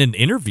it in an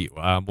interview.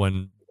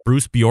 When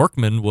Bruce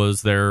Bjorkman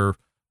was their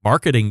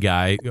marketing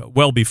guy,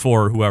 well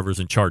before whoever's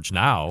in charge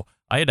now,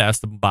 I had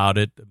asked him about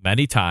it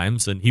many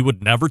times, and he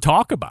would never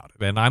talk about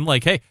it. And I'm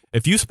like, hey,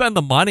 if you spend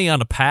the money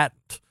on a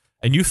patent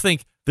and you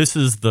think this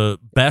is the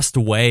best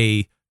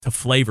way to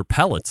flavor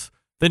pellets,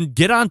 then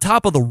get on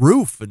top of the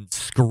roof and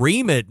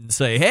scream it and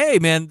say, hey,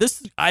 man,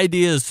 this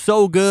idea is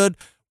so good.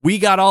 We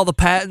got all the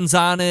patents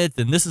on it,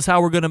 and this is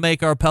how we're going to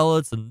make our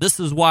pellets, and this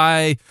is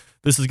why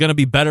this is going to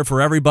be better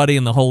for everybody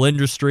in the whole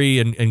industry,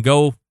 and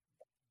go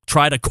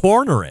try to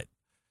corner it.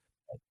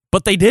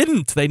 But they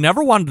didn't. They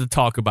never wanted to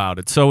talk about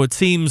it. So it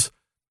seems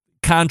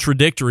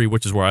contradictory,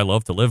 which is where I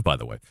love to live, by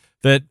the way,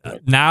 that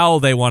now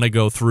they want to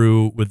go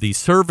through with these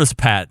service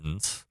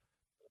patents.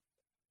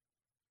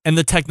 And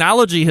the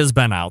technology has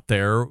been out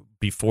there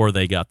before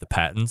they got the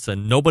patents,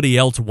 and nobody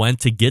else went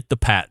to get the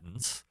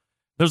patents.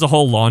 There's a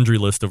whole laundry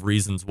list of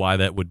reasons why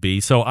that would be.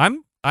 So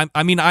I'm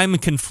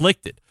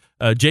conflicted.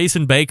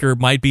 Jason Baker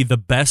might be the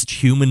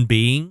best human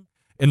being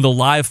in the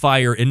live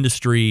fire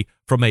industry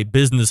from a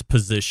business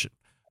position.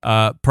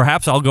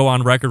 Perhaps I'll go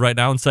on record right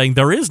now and saying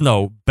there is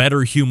no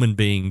better human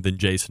being than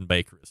Jason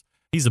Baker is.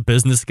 He's a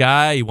business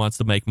guy. He wants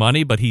to make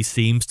money, but he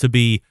seems to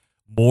be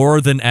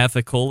more than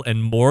ethical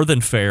and more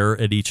than fair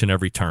at each and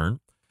every turn.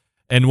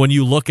 And when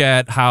you look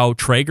at how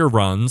Traeger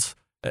runs,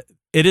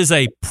 it is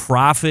a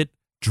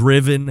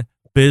profit-driven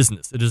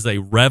business. It is a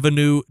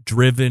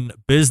revenue-driven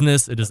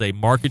business. It is a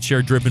market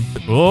share-driven,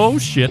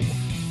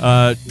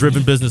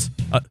 driven business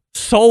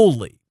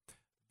solely.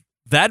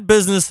 That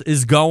business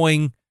is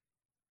going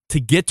to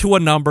get to a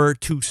number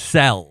to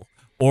sell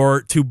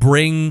or to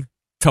bring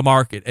to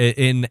market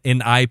in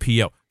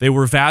IPO. They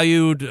were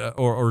valued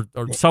or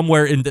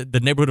somewhere in the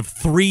neighborhood of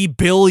 $3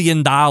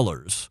 billion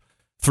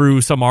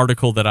through some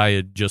article that I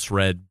had just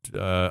read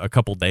a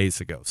couple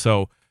days ago.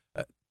 So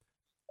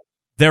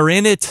they're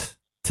in it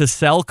to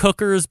sell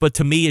cookers, but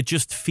to me it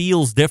just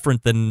feels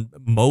different than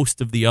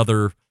most of the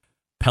other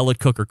pellet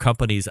cooker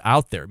companies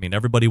out there. I mean,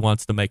 everybody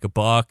wants to make a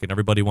buck and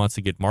everybody wants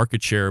to get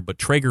market share, but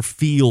Traeger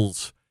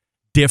feels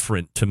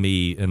different to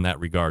me in that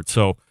regard.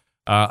 So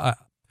I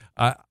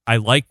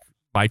like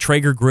my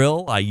Traeger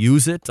grill. I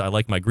use it. I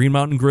like my Green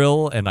Mountain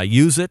grill, and I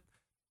use it.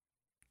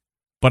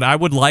 But I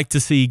would like to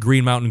see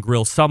Green Mountain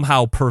Grill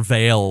somehow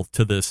prevail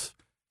to this,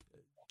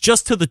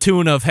 just to the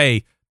tune of,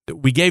 hey,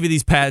 we gave you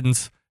these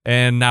patents,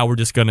 and now we're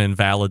just going to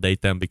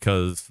invalidate them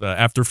because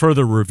after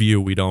further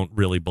review, we don't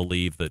really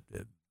believe that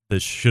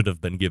this should have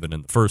been given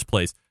in the first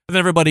place. And then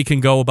everybody can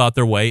go about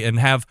their way and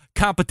have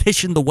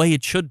competition the way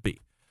it should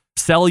be.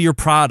 Sell your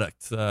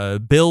product,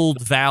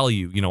 build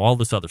value, all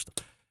this other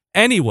stuff.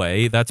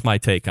 Anyway, that's my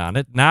take on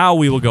it. Now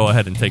we will go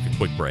ahead and take a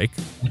quick break.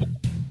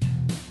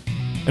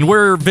 And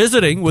we're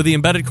visiting with the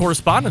Embedded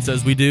Correspondents,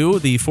 as we do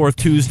the fourth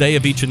Tuesday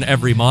of each and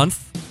every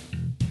month.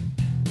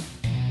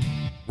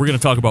 We're going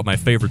to talk about my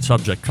favorite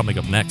subject coming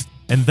up next.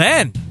 And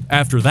then,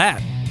 after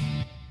that,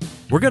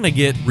 we're going to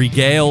get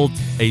regaled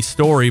a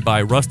story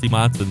by Rusty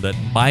Monson that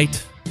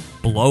might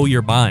blow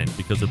your mind,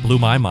 because it blew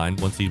my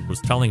mind once he was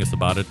telling us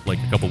about it like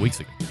a couple weeks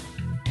ago.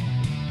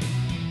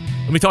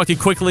 Let me talk to you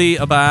quickly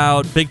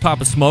about Big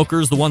Papa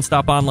Smokers, the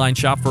one-stop online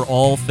shop for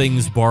all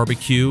things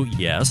barbecue.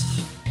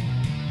 Yes.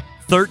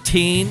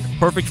 13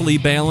 perfectly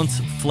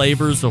balanced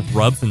flavors of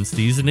rubs and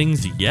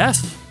seasonings.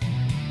 Yes.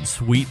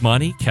 Sweet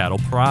Money, Cattle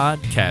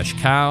Prod, Cash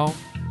Cow,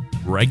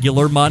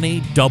 Regular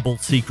Money, Double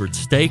Secret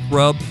Steak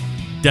Rub,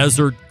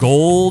 Desert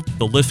Gold.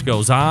 The list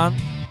goes on.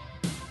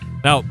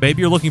 Now,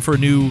 maybe you're looking for a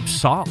new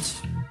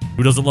sauce.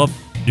 Who doesn't love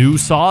new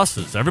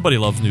sauces? Everybody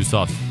loves new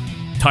sauces.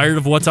 Tired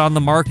of what's on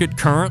the market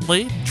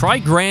currently? Try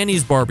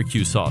Granny's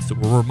barbecue sauce. It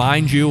will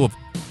remind you of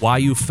why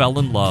you fell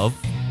in love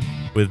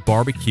with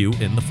barbecue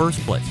in the first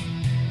place.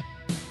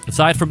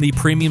 Aside from the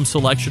premium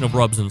selection of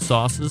rubs and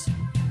sauces,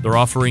 they're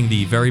offering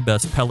the very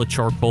best pellet,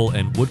 charcoal,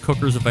 and wood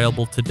cookers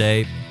available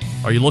today.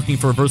 Are you looking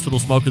for a versatile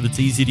smoker that's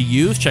easy to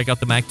use? Check out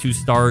the Mac 2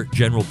 Star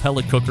General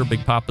Pellet Cooker.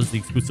 Big Papa's the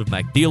exclusive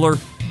Mac dealer.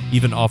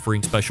 even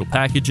offering special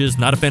packages.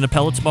 Not a fan of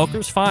pellet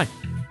smokers? Fine.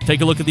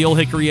 Take a look at the Old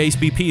Hickory Ace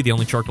BP, the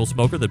only charcoal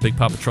smoker that Big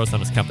Papa trusts on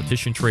his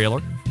competition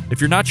trailer.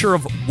 If you're not sure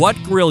of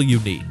what grill you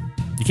need,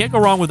 you can't go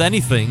wrong with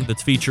anything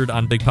that's featured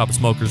on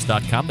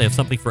BigPapaSmokers.com. They have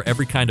something for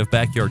every kind of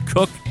backyard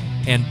cook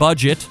and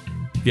budget.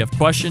 If you have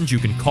questions, you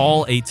can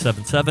call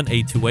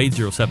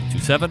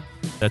 877-828-0727.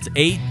 That's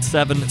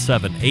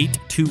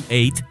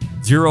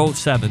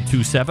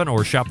 877-828-0727,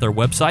 or shop their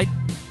website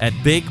at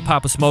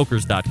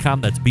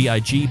BigPapaSmokers.com. That's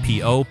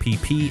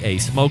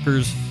BIGPOPPA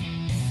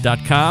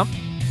Smokers.com.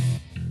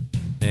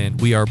 And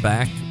we are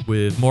back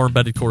with more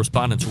embedded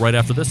correspondence right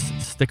after this.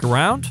 Stick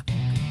around.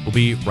 We'll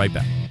be right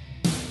back.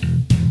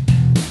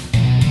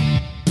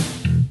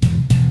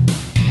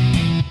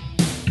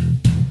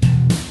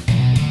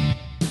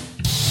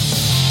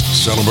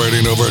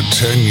 Celebrating over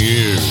 10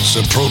 years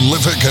of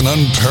prolific and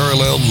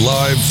unparalleled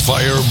live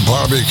fire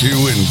barbecue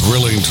and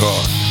grilling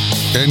talk.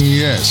 And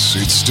yes,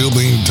 it's still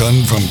being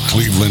done from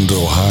Cleveland,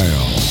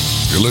 Ohio.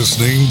 You're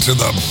listening to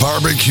the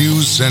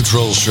Barbecue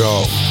Central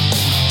Show.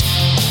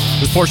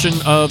 This portion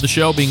of the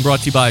show being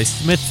brought to you by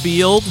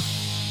Smithfield.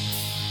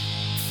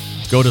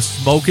 Go to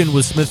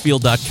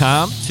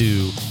smokinwithsmithfield.com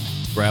to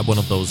grab one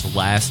of those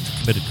last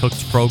Committed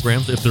Cooks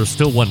programs. If there's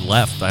still one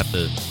left, I have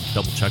to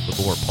double check with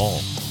Laura Paul.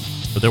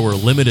 But there were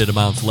limited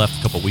amounts left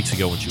a couple weeks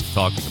ago when she was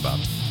talking about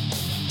it.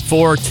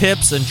 For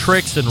tips and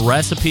tricks and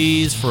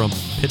recipes from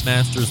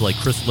pitmasters like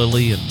Chris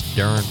Lilly and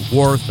Darren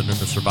Worth and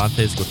Irma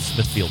Cervantes, go to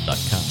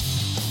smithfield.com.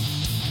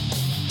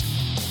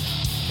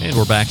 And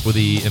we're back with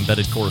the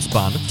embedded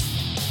correspondence.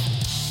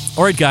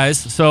 All right, guys.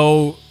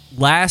 So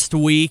last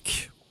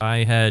week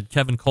I had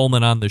Kevin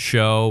Coleman on the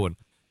show, and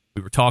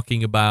we were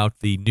talking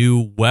about the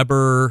new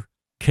Weber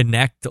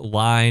Connect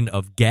line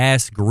of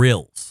gas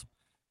grills.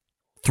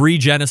 3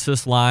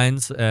 Genesis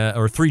lines,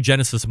 or 3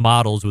 Genesis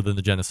models within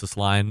the Genesis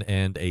line,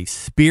 and a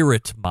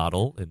Spirit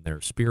model in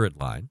their Spirit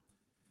line.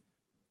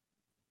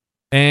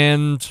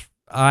 And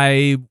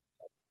I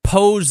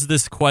posed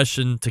this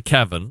question to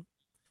Kevin,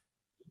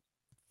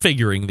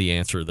 figuring the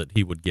answer that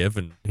he would give,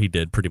 and he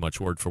did pretty much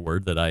word for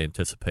word that I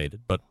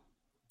anticipated. But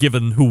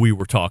given who we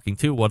were talking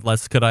to, what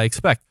less could I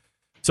expect?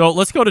 So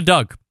let's go to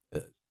Doug.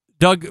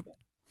 Doug,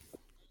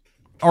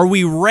 are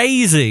we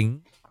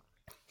raising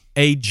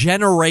a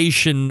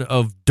generation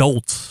of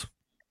dolts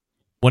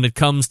when it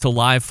comes to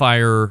live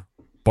fire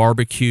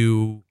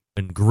barbecue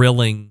and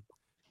grilling,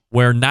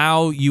 where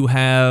now you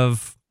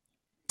have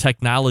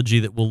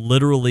technology that will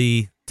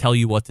literally tell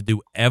you what to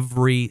do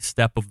every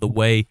step of the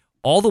way,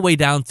 all the way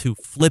down to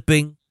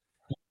flipping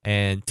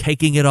and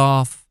taking it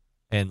off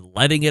and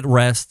letting it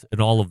rest and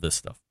all of this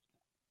stuff?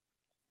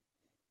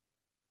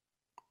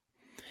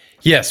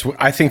 Yes,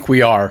 I think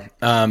we are.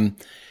 And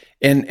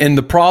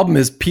the problem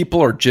is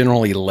people are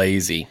generally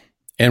lazy,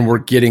 and we're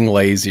getting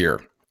lazier.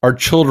 Our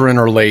children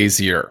are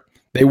lazier.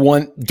 They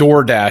want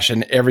DoorDash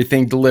and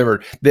everything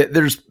delivered.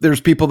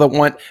 There's people that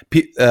want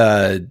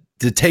to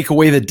take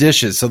away the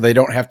dishes so they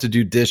don't have to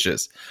do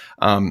dishes.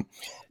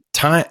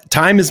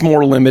 Time is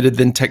more limited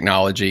than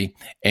technology,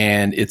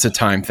 and it's a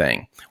time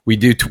thing. We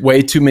do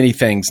way too many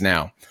things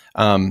now.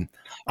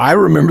 I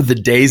remember the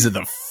days of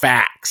the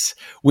fax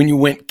when you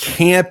went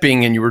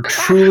camping and you were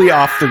truly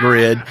off the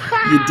grid.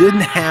 You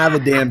didn't have a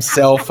damn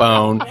cell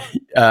phone.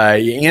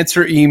 You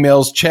answer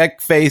emails,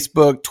 check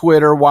Facebook,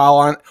 Twitter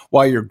while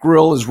your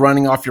grill is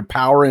running off your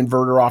power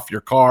inverter off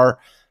your car.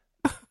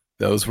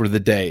 Those were the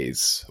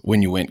days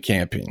when you went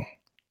camping.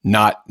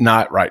 Not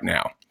right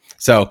now.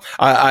 So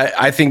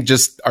I think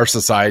just our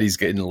society's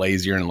getting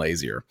lazier and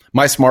lazier.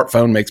 My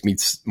smartphone makes me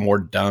more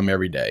dumb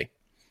every day.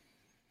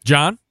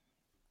 John?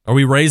 Are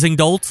we raising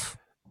dolts?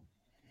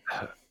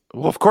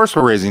 Well, of course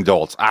we're raising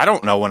dolts. I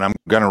don't know when I'm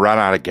going to run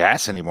out of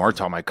gas anymore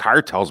until my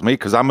car tells me,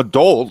 because I'm a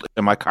dolt,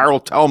 and my car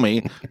will tell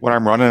me when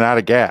I'm running out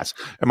of gas.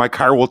 And my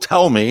car will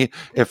tell me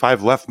if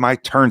I've left my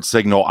turn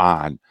signal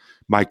on.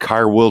 My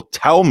car will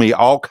tell me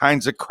all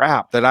kinds of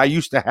crap that I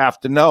used to have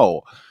to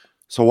know.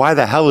 So why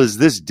the hell is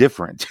this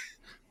different?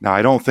 Now,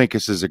 I don't think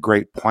this is a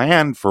great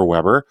plan for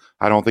Weber.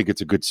 I don't think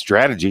it's a good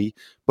strategy,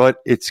 but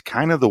it's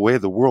kind of the way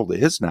the world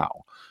is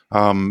now.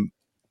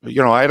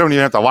 I don't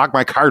even have to lock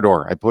my car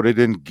door. I put it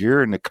in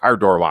gear and the car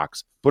door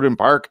locks. Put it in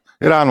park,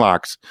 it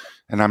unlocks.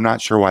 And I'm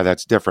not sure why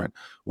that's different.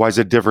 Why is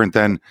it different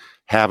than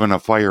having a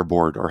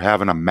Fireboard or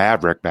having a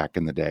Maverick back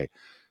in the day?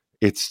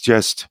 It's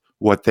just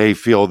what they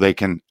feel they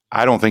can.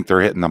 I don't think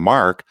they're hitting the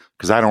mark,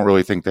 because I don't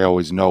really think they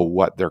always know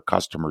what their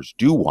customers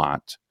do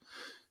want.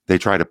 They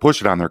try to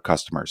push it on their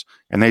customers,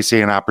 and they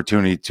see an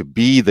opportunity to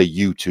be the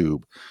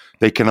YouTube.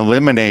 They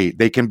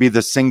can be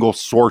the single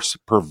source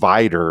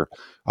provider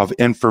of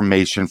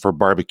information for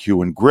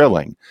barbecue and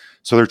grilling.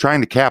 So they're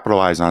trying to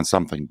capitalize on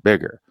something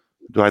bigger.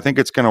 Do I think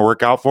it's going to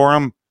work out for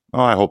them?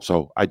 Oh, I hope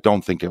so. I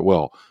don't think it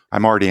will.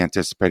 I'm already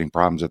anticipating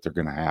problems that they're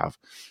going to have.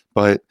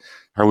 But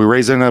are we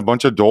raising a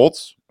bunch of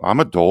dolts? I'm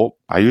a dolt.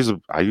 I use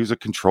a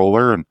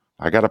controller, and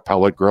I got a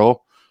pellet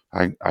grill.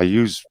 I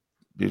use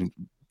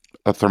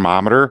a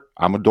thermometer.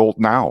 I'm a dolt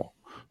now.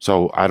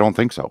 So I don't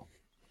think so.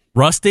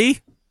 Rusty,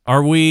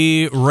 are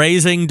we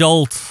raising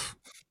dolts?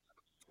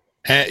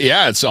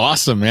 Yeah, it's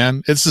awesome,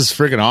 man. It's just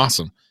freaking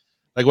awesome.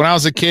 Like when I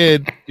was a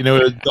kid,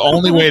 the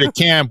only way to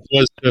camp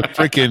was to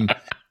freaking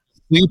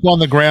sleep on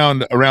the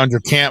ground around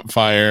your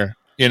campfire,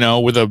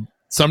 with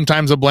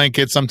sometimes a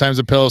blanket, sometimes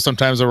a pillow,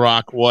 sometimes a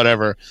rock,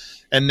 whatever.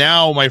 And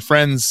now my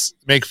friends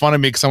make fun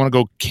of me because I want to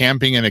go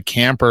camping in a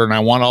camper and I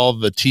want all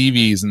the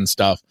TVs and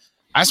stuff.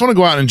 I just want to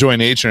go out and enjoy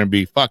nature and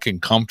be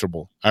fucking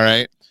comfortable. All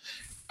right.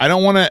 I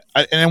don't want to.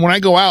 And when I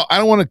go out, I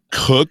don't want to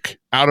cook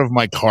out of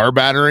my car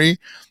battery.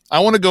 I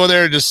want to go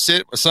there and just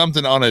sit with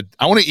something I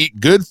want to eat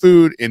good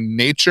food in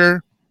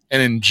nature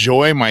and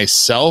enjoy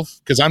myself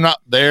because I'm not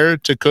there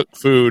to cook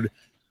food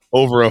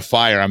over a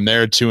fire. I'm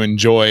there to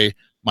enjoy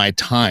my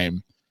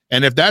time.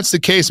 And if that's the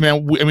case,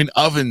 man,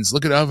 ovens,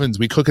 look at ovens.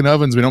 We cook in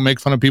ovens. We don't make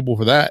fun of people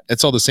for that.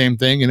 It's all the same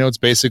thing. It's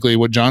basically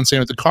what John's saying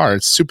with the car.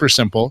 It's super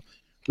simple.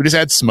 We just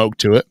add smoke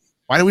to it.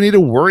 Why do we need to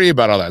worry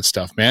about all that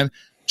stuff, man?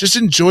 Just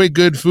enjoy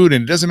good food,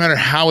 and it doesn't matter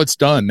how it's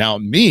done. Now,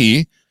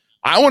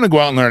 I want to go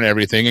out and learn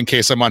everything in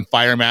case I'm on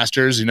Fire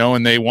Masters,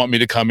 and they want me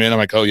to come in. I'm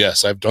like, oh,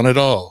 yes, I've done it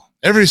all.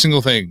 Every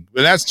single thing.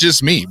 But that's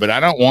just me. But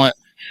I don't want,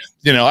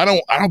 I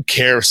don't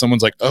care if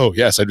someone's like, oh,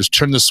 yes, I just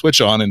turned the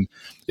switch on and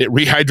it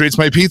rehydrates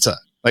my pizza.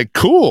 Like,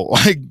 cool.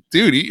 Like,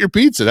 dude, eat your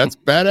pizza. That's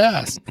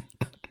badass.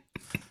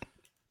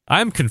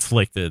 I'm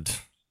conflicted,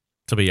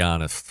 to be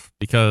honest,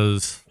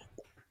 because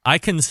I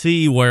can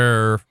see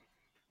where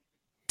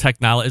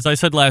technology, as I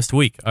said last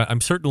week,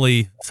 I'm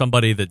certainly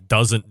somebody that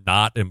doesn't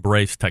not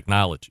embrace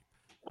technology.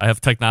 I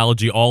have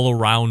technology all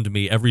around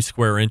me. Every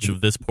square inch of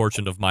this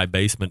portion of my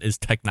basement is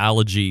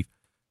technology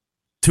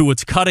to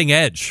its cutting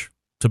edge,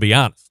 to be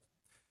honest.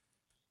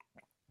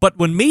 But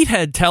when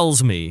Meathead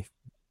tells me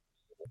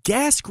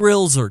gas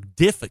grills are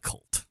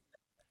difficult,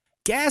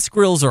 gas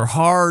grills are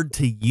hard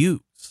to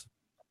use,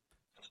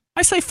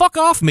 I say, fuck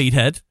off,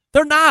 Meathead.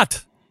 They're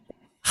not.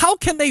 How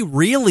can they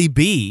really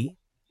be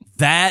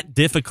that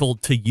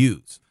difficult to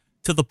use?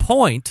 To the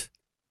point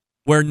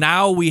where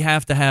now we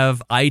have to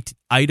have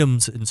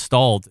items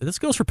installed. This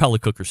goes for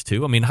pellet cookers,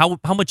 too. I mean, how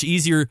much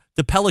easier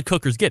the pellet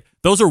cookers get?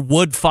 Those are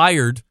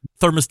wood-fired,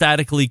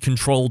 thermostatically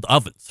controlled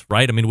ovens,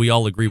 right? I mean, we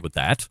all agree with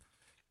that.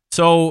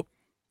 So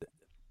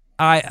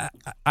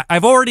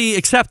I've already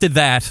accepted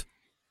that.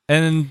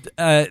 And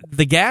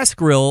the gas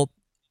grill,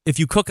 if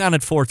you cook on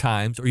it 4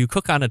 times or you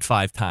cook on it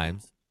 5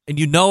 times, and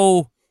you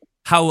know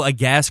how a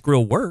gas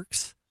grill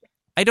works,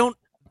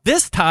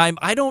 this time,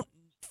 I don't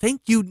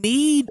think you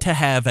need to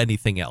have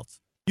anything else.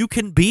 You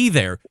can be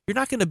there. You're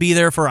not going to be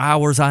there for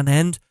hours on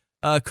end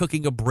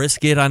cooking a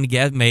brisket on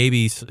gas.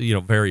 Maybe,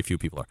 very few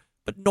people are.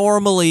 But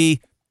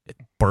normally,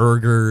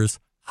 burgers,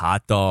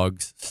 hot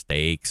dogs,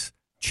 steaks,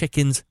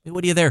 chickens,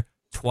 what are you there?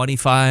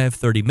 25,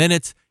 30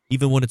 minutes,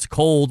 even when it's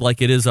cold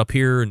like it is up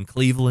here in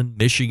Cleveland,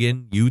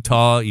 Michigan,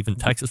 Utah, even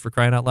Texas, for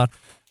crying out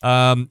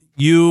loud.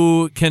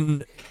 You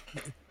can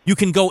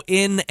go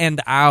in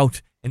and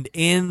out and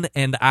in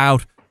and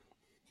out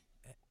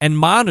and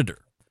monitor.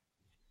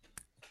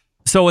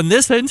 So in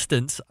this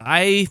instance,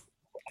 I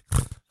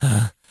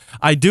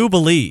do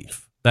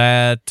believe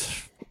that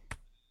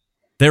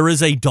there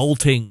is a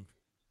dolting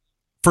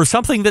for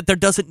something that there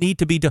doesn't need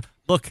to be done.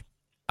 Look,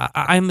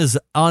 I'm as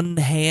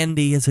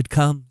unhandy as it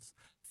comes.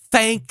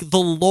 Thank the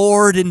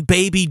Lord and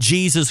baby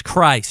Jesus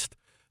Christ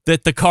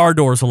that the car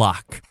doors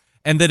lock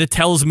and that it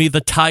tells me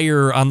the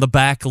tire on the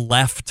back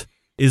left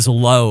is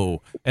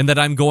low and that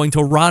I'm going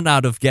to run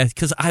out of gas,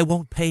 because I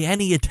won't pay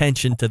any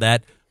attention to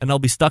that and I'll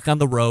be stuck on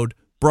the road,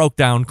 broke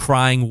down,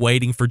 crying,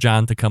 waiting for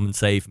John to come and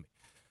save me.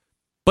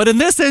 But in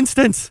this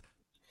instance,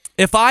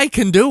 if I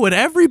can do it,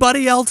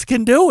 everybody else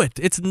can do it.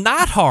 It's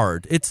not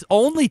hard. It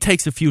only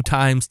takes a few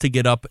times to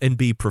get up and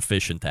be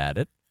proficient at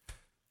it.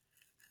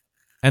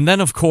 And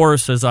then, of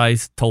course, as I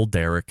told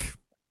Derek,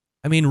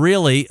 I mean,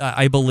 really,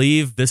 I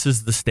believe this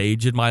is the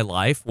stage in my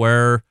life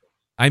where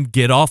I'm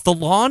get off the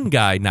lawn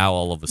guy now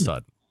all of a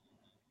sudden.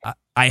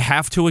 I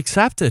have to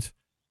accept it.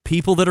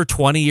 People that are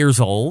 20 years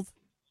old,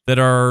 that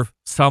are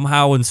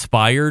somehow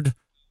inspired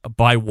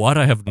by what?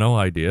 I have no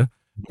idea.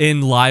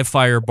 In live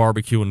fire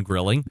barbecue and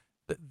grilling,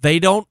 they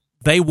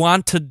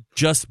want to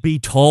just be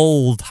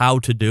told how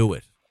to do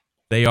it.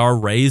 They are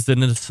raised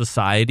in a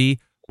society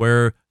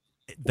where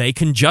they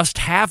can just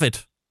have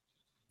it.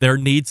 There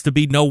needs to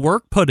be no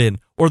work put in,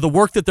 or the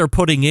work that they're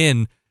putting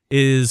in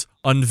is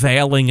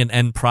unveiling an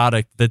end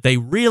product that they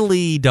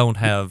really don't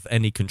have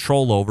any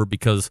control over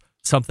because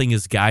something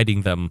is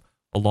guiding them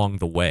along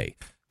the way.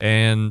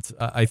 And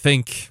I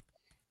think,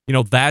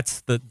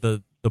 that's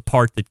the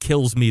part that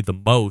kills me the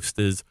most,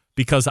 is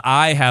because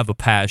I have a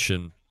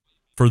passion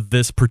for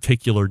this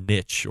particular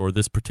niche or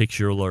this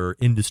particular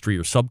industry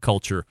or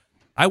subculture.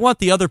 I want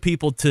the other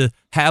people to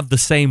have the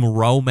same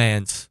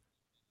romance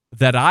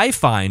that I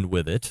find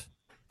with it,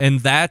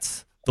 and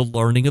that's the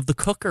learning of the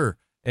cooker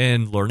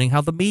and learning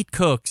how the meat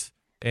cooks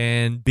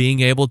and being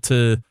able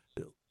to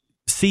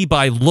see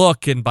by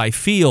look and by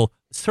feel.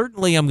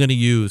 Certainly I'm going to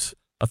use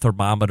a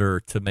thermometer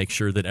to make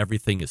sure that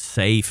everything is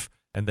safe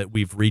and that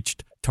we've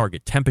reached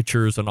target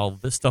temperatures and all of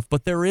this stuff.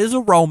 But there is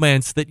a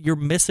romance that you're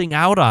missing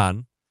out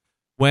on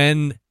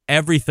when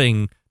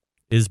everything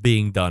is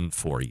being done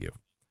for you.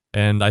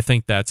 And I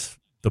think that's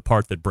the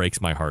part that breaks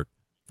my heart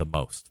the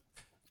most.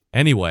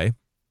 Anyway,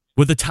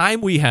 with the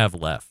time we have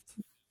left,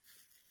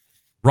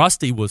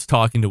 Rusty was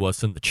talking to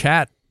us in the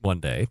chat one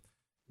day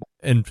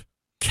and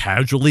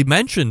casually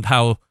mentioned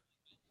how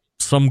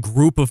some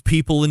group of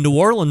people in New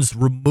Orleans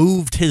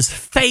removed his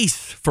face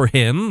for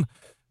him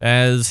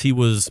as he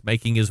was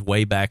making his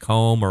way back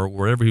home or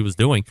wherever he was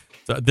doing.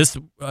 So this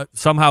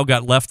somehow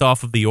got left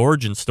off of the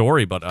origin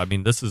story, but I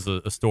mean, this is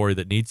a story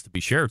that needs to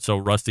be shared. So,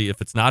 Rusty, if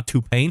it's not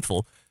too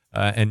painful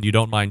and you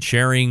don't mind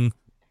sharing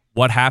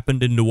what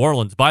happened in New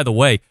Orleans. By the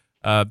way,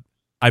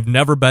 I've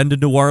never been to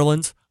New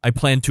Orleans. I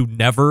plan to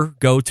never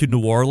go to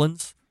New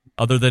Orleans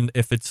other than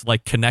if it's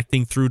like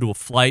connecting through to a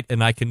flight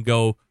and I can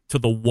go to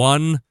the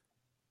one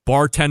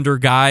bartender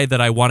guy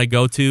that I want to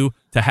go to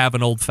have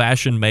an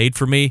old-fashioned made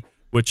for me,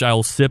 which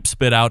I'll sip,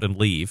 spit out, and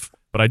leave.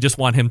 But I just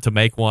want him to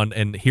make one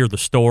and hear the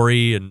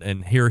story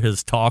and hear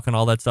his talk and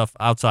all that stuff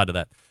outside of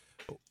that.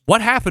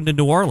 What happened in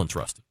New Orleans,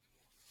 Rusty?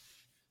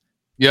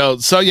 I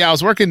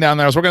was working down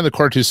there. I was working with the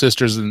Quarter Two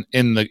Sisters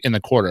in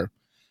the quarter.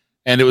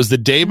 And it was the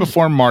day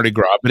before Mardi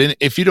Gras. But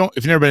if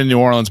you've never been in New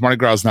Orleans, Mardi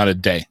Gras is not a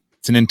day.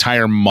 It's an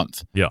entire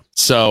month. Yeah.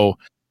 So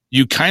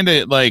you kind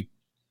of like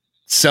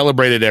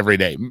celebrate it every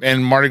day.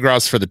 And Mardi Gras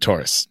is for the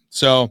tourists.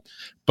 So,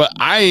 but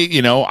I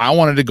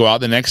wanted to go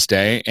out the next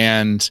day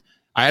and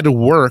I had to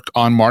work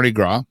on Mardi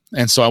Gras.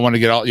 And so I wanted to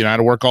get out, I had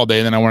to work all day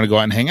and then I wanted to go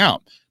out and hang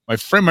out.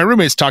 My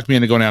roommates talked me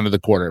into going down to the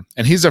quarter,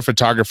 and he's a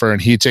photographer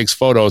and he takes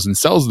photos and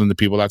sells them to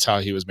people. That's how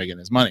he was making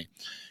his money.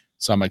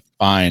 So I'm like,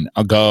 fine,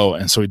 I'll go.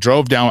 And so we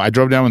drove down. I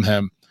drove down with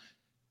him.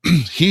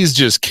 He's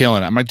just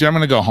killing it. I'm like, dude, I'm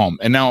going to go home.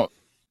 And now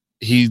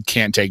he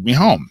can't take me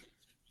home.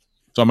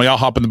 So I'm like, I'll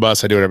hop in the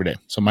bus. I do it every day.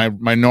 So my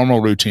normal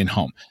routine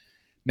home.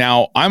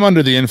 Now I'm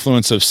under the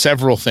influence of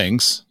several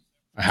things.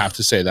 I have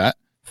to say that.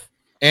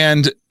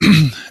 And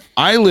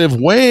I live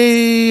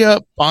way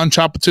up on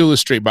Chapatula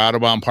Street by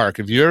Audubon Park.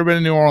 If you've ever been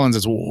in New Orleans,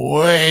 it's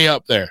way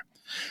up there.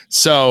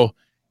 So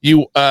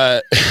you,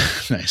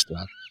 nice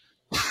job.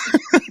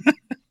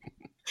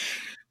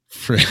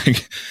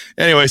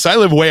 Anyway, so I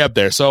live way up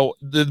there. So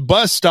the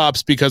bus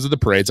stops because of the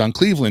parades on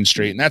Cleveland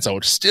Street, and that's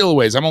still a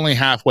ways. I'm only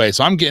halfway.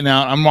 So I'm getting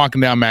out. I'm walking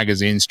down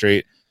Magazine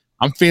Street.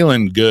 I'm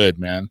feeling good,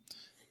 man.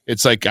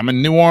 It's like I'm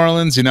in New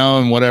Orleans,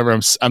 and whatever.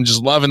 I'm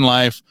just loving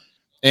life.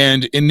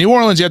 And in New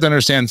Orleans, you have to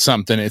understand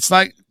something. It's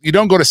like you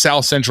don't go to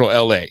South Central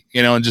LA,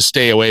 and just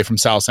stay away from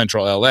South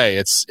Central LA.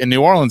 It's in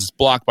New Orleans, it's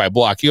block by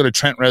block. You go to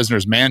Trent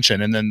Reznor's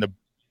mansion, and then the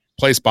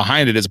place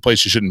behind it is a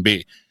place you shouldn't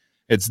be.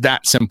 It's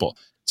that simple.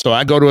 So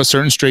I go to a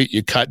certain street,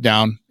 you cut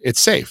down, it's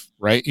safe,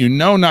 right? You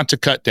know not to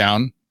cut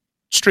down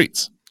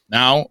streets.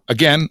 Now,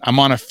 again, I'm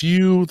on a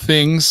few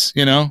things,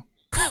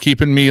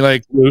 keeping me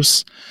like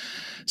loose.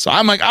 So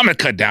I'm like, I'm going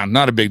to cut down.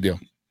 Not a big deal.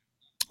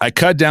 I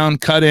cut down,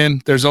 cut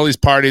in. There's all these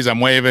parties. I'm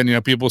waving,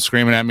 people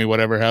screaming at me,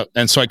 whatever.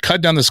 And so I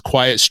cut down this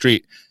quiet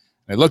street.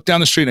 I look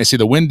down the street and I see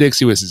the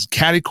Winn-Dixie was this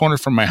catty corner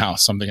from my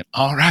house. So I'm thinking,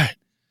 all right.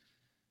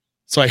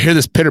 So I hear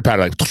this pitter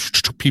patter, like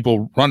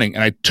people running,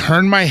 and I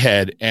turn my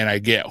head and I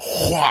get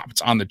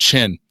whopped on the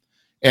chin,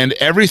 and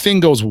everything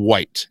goes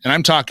white. And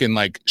I'm talking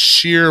like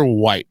sheer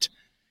white,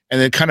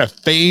 and it kind of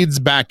fades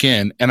back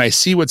in. And I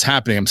see what's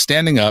happening. I'm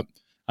standing up.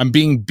 I'm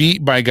being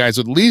beat by guys.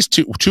 At least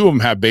two of them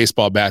have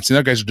baseball bats. The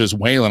other guys are just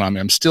wailing on me.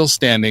 I'm still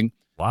standing.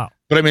 Wow.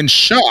 But I'm in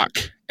shock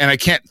and I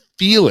can't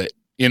feel it.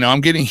 I'm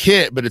getting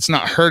hit, but it's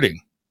not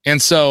hurting.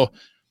 And so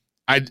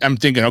I'm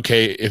thinking,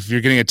 okay, if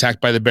you're getting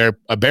attacked by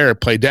a bear,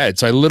 play dead.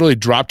 So I literally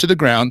drop to the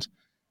ground,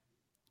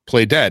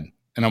 play dead.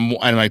 And I'm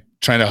like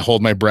trying to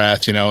hold my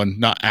breath, and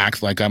not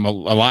act like I'm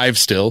alive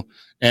still.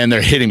 And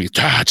they're hitting me.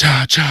 Cha,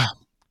 cha, cha.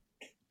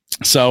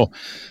 So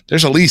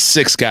there's at least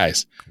 6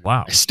 guys.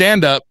 Wow. I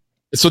stand up.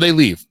 So they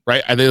leave,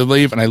 right? They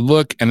leave and I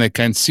look and I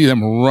can see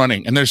them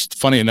running. And there's,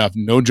 funny enough,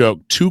 no joke,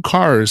 2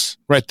 cars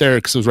right there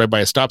because it was right by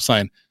a stop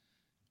sign.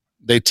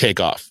 They take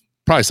off.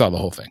 Probably saw the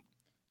whole thing.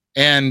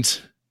 And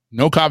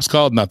no cops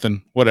called,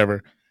 nothing,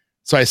 whatever.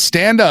 So I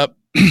stand up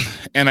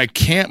and I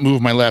can't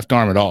move my left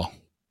arm at all.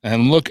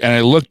 And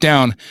I look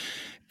down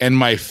and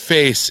my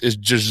face is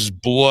just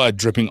blood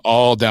dripping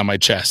all down my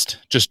chest,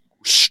 just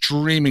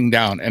streaming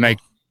down. And I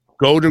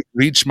go to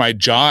reach my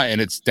jaw and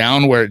it's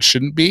down where it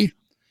shouldn't be.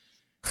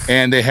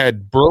 And they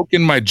had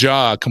broken my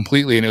jaw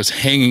completely and it was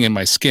hanging in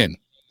my skin.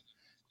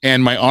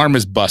 And my arm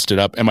is busted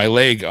up and my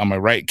leg on my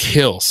right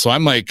kills. So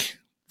I'm like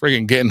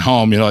freaking getting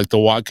home, like The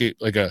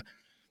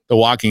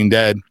Walking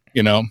Dead.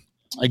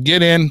 I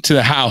get into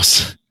the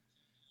house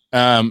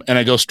and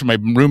I go to my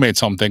roommate's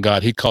home. Thank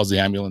God. He calls the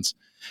ambulance.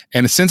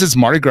 And since it's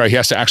Mardi Gras, he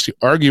has to actually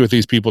argue with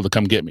these people to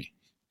come get me.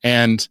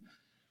 And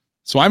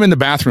so I'm in the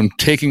bathroom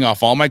taking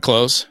off all my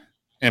clothes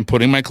and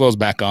putting my clothes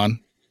back on,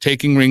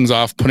 taking rings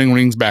off, putting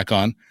rings back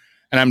on.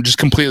 And I'm just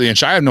completely in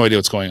shock. I have no idea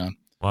what's going on.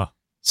 Wow.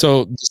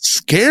 So the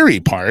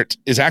scary part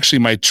is actually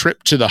my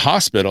trip to the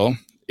hospital.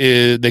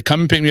 They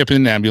come and pick me up in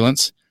an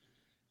ambulance.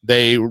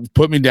 They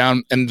put me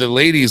down, and the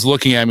lady's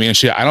looking at me, and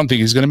I don't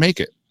think he's going to make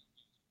it.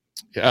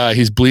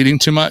 He's bleeding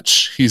too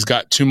much. He's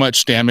got too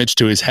much damage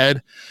to his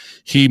head.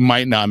 He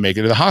might not make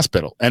it to the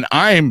hospital. And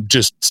I'm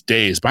just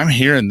dazed. But I'm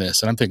hearing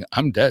this and I'm thinking,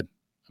 I'm dead.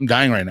 I'm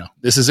dying right now.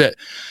 This is it.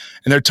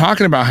 And they're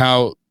talking about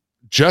how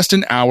just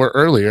an hour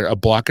earlier, a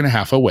block and a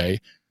half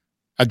away,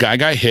 a guy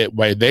got hit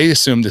by, they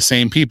assumed the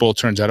same people.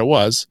 Turns out it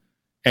was.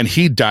 And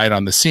he died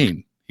on the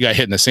scene. He got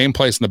hit in the same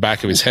place in the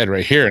back of his head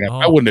right here. And if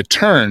I wouldn't have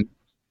turned,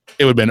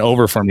 it would have been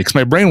over for me because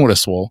my brain would have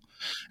swole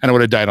and I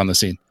would have died on the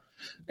scene.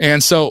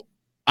 And so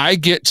I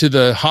get to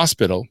the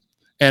hospital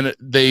and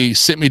they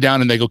sit me down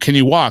and they go, "Can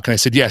you walk?" And I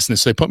said, "Yes." And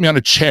so they put me on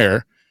a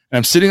chair and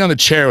I'm sitting on the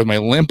chair with my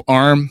limp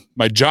arm,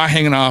 my jaw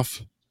hanging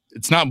off.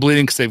 It's not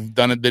bleeding because they've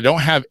done it. They don't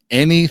have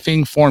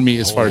anything for me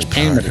as far as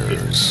pain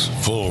medication.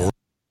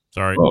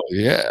 Sorry. Oh,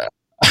 yeah.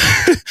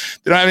 They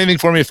don't have anything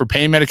for me for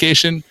pain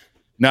medication.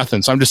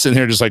 Nothing. So I'm just sitting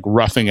here just like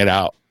roughing it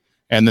out.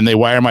 And then they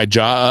wire my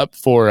jaw up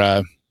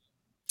for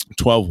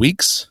 12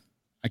 weeks.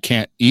 I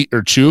can't eat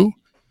or chew.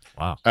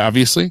 Wow.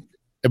 Obviously.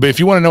 But if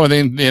you want to know what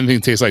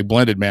anything tastes like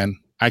blended, man,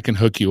 I can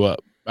hook you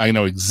up. I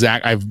know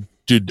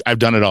I've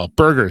done it all.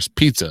 Burgers,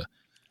 pizza,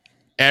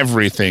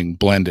 everything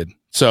blended.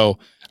 So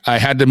I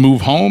had to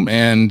move home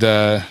and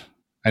I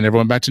never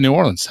went back to New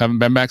Orleans. Haven't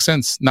been back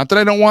since. Not that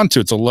I don't want to.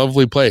 It's a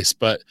lovely place.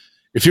 But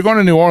if you're going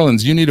to New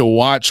Orleans, you need to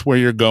watch where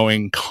you're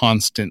going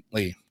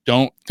constantly.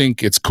 Don't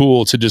think it's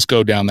cool to just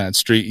go down that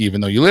street,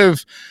 even though you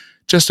live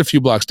just a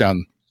few blocks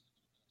down.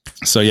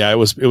 So yeah, it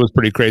was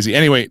pretty crazy.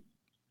 Anyway,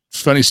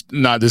 this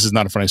is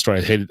not a funny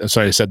story. I'm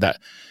sorry I said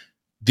that.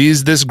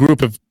 This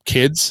group of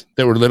kids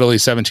that were literally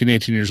 17,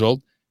 18 years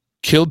old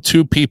killed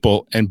 2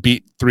 people and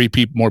beat 3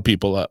 more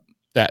people up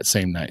that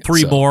same night.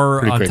 3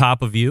 more on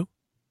top of you?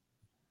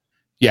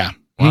 Yeah.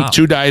 Wow.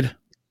 2 died.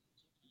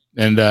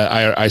 And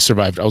I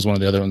survived. I was one of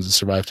the other ones that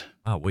survived.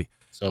 Oh,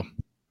 So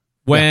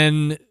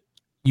when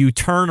you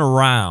turn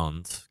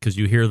around, because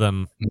you hear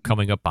them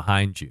coming up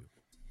behind you,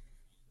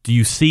 do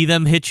you see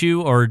them hit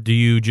you or do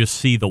you just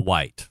see the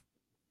white?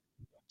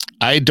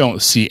 I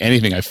don't see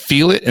anything. I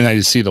feel it and I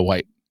just see the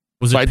white.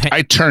 Was it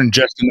I turned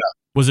just enough.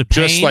 Was it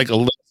pain? Just like a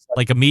little.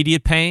 Like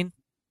immediate pain?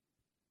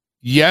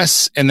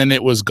 Yes, and then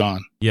it was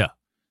gone. Yeah.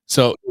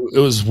 So it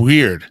was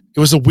weird. It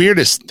was the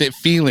weirdest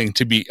feeling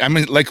to be. I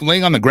mean, like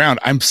laying on the ground,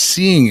 I'm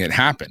seeing it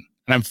happen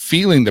and I'm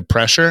feeling the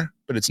pressure,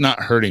 but it's not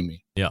hurting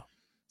me. Yeah.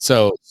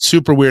 So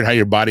super weird how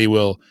your body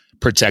will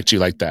protect you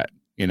like that,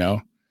 you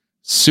know?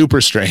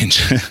 Super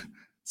strange.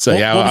 So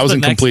what I was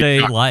in complete day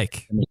shock.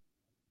 Like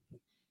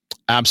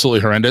Absolutely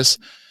horrendous.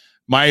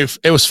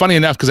 It was funny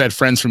enough because I had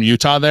friends from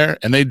Utah there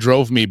and they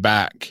drove me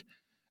back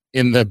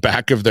in the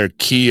back of their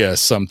Kia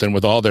something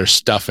with all their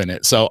stuff in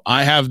it. So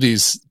I have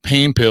these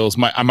pain pills.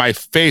 My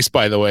face,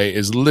 by the way,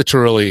 is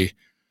literally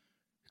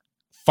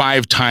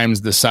 5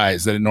 times the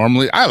size that it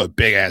normally. I have a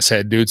big ass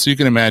head, dude. So you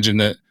can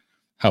imagine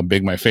how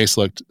big my face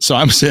looked. So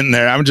I'm sitting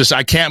there.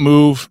 I can't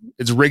move.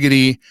 It's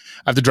rickety.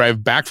 I have to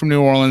drive back from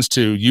New Orleans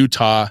to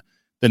Utah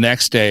the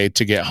next day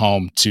to get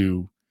home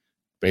to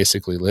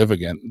basically live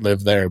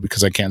there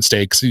because I can't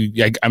stay. Cause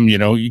I'm,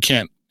 you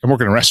can't, I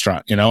work in a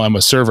restaurant, I'm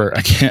a server.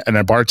 I can't, and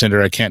a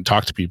bartender. I can't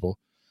talk to people.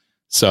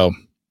 So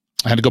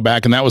I had to go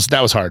back and that was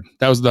hard.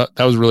 That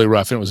was really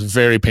rough. And it was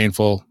very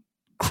painful,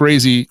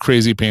 crazy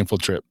painful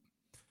trip.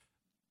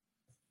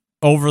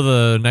 Over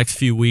the next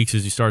few weeks,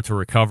 as you start to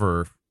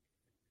recover,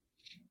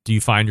 do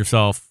you find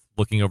yourself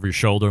looking over your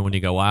shoulder when you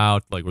go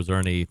out? Like, was there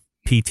any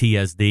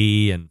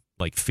PTSD and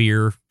like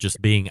fear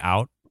just being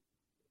out?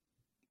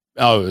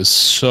 Oh, it was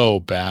so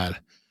bad.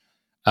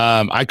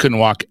 I couldn't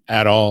walk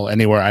at all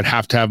anywhere. I'd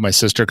have to have my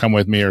sister come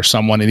with me or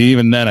someone. And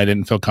even then I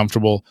didn't feel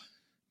comfortable,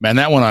 man.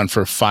 That went on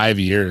for 5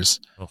 years.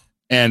 Oh.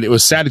 And it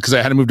was sad because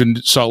I had to move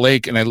to Salt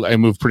Lake and I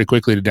moved pretty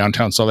quickly to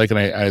downtown Salt Lake and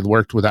I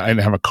worked I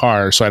didn't have a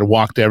car. So I'd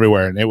walked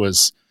everywhere and it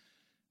was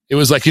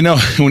like,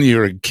 when you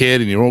were a kid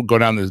and you won't go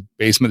down the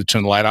basement to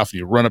turn the light off and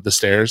you run up the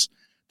stairs,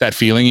 that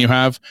feeling you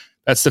have,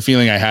 that's the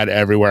feeling I had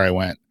everywhere I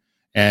went.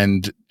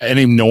 And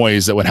any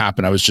noise that would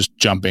happen, I was just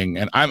jumping.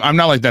 And I'm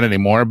not like that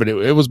anymore, but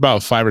it was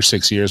about 5 or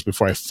 6 years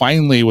before I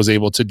finally was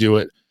able to do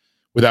it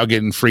without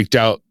getting freaked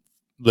out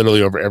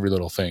literally over every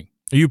little thing.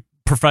 Are you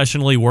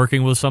professionally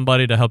working with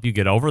somebody to help you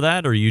get over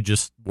that, or you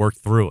just worked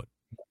through it?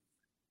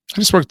 I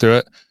just worked through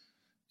it.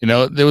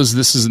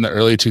 This is in the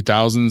early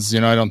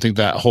 2000s. I don't think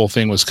that whole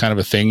thing was kind of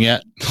a thing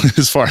yet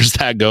as far as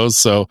that goes.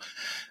 So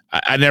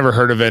I never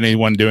heard of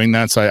anyone doing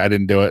that. So I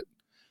didn't do it.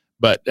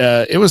 But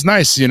it was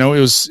nice,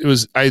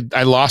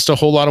 I lost a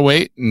whole lot of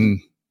weight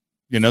and,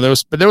 there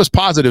was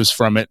positives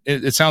from it.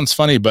 It sounds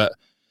funny, but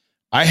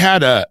I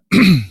had a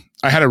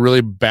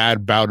really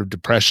bad bout of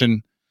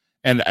depression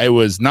and it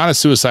was not a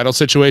suicidal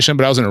situation,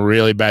 but I was in a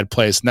really bad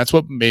place. And that's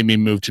what made me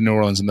move to New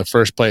Orleans in the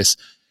first place.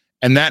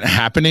 And that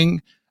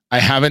happening, I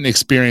haven't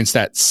experienced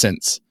that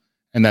since.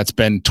 And that's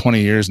been 20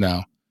 years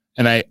now.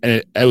 And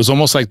it was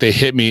almost like they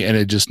hit me and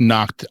it just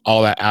knocked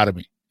all that out of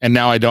me. And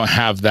now I don't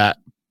have that,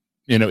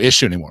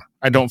 issue anymore.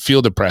 I don't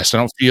feel depressed. I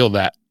don't feel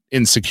that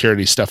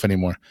insecurity stuff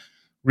anymore.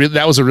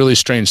 That was a really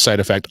strange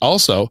side effect.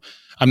 Also,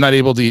 I'm not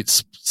able to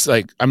eat,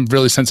 I'm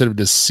really sensitive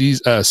to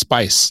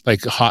spice,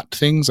 like hot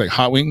things, like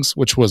hot wings,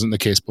 which wasn't the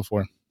case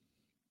before.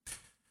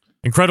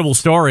 Incredible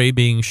story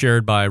being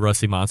shared by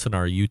Rusty Monson,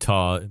 our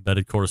Utah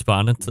embedded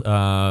correspondent.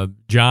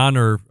 John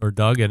or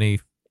Doug, any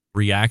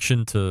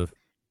reaction to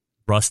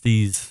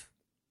Rusty's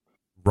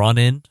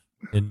run-in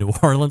New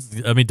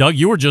Orleans? I mean, Doug,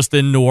 you were just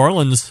in New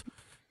Orleans,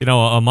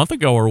 a month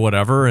ago or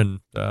whatever, and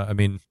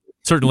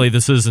certainly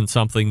this isn't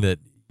something that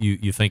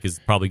you think is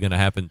probably going to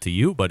happen to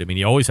you, but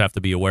you always have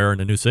to be aware in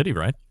a new city,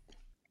 right?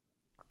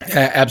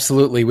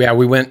 Absolutely. Yeah,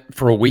 we went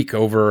for a week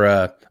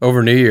over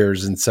New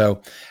Year's, and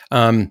so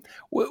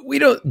we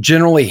don't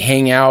generally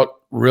hang out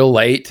real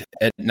late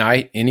at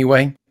night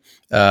anyway.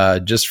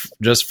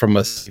 Just from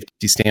a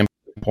safety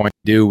standpoint,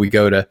 we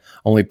go to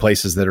only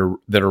places that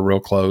are real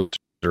close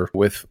or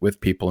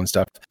with people and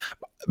stuff.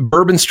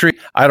 Bourbon Street,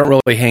 I don't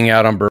really hang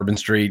out on Bourbon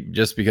Street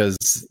just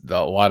because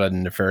a lot of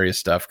nefarious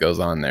stuff goes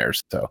on there.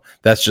 So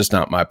that's just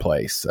not my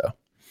place. So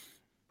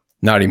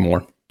not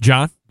anymore.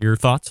 John, your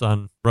thoughts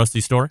on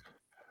Rusty's story?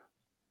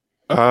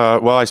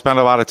 Well, I spend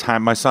a lot of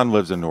time. My son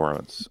lives in New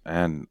Orleans,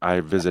 and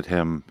I visit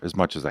him as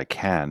much as I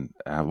can.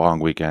 Long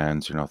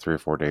weekends, 3 or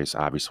 4 days.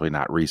 Obviously,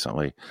 not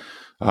recently,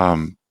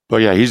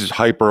 but yeah, he's just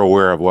hyper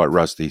aware of what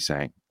Rusty's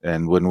saying.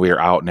 And when we are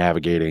out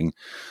navigating,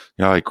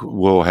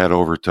 we'll head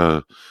over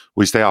to.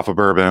 We stay off of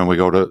Bourbon and we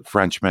go to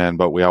Frenchman,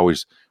 but we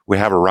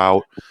have a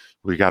route.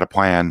 We got a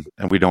plan,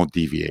 and we don't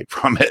deviate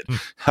from it.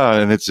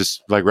 And it's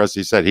just like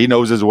Rusty said, he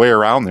knows his way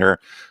around there.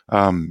 We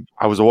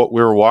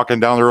were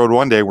walking down the road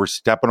one day. We're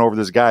stepping over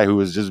this guy who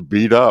was just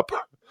beat up,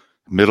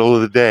 middle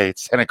of the day.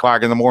 It's 10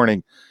 o'clock in the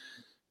morning,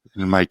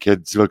 and my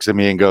kid looks at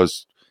me and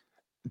goes,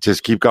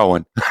 "Just keep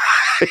going."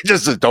 He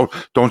just says,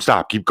 "Don't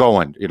stop. Keep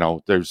going."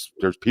 There's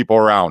people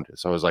around.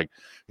 So I was like,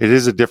 it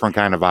is a different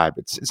kind of vibe.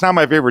 It's not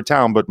my favorite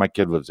town, but my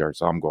kid lives there,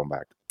 so I'm going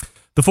back.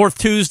 The fourth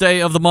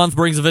Tuesday of the month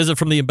brings a visit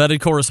from the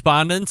Embedded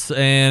Correspondents,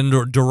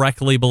 and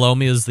directly below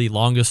me is the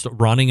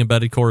longest-running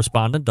Embedded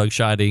Correspondent, Doug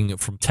Scheiding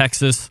from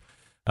Texas,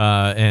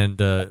 and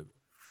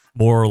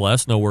more or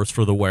less, no worse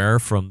for the wear,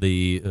 from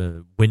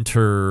the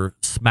winter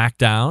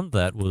smackdown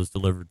that was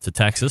delivered to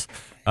Texas.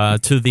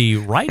 To the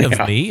right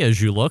of me,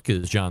 as you look,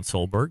 is John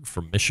Solberg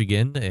from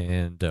Michigan,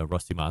 and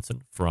Rusty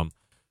Monson from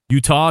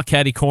Utah.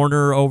 Caddy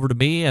corner over to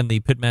me, and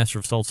the pitmaster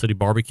of Salt City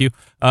Barbecue.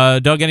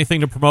 Doug,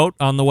 anything to promote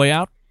on the way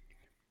out?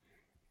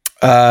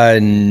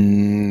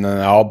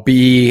 I'll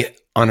be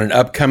on an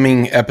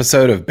upcoming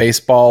episode of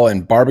Baseball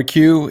and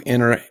Barbecue,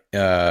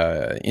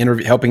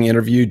 helping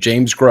interview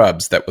James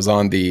Grubbs, that was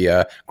on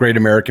the Great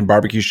American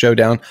Barbecue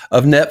Showdown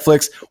of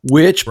Netflix,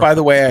 which, by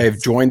the way, I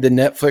have joined the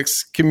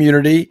Netflix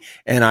community,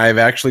 and I've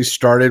actually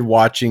started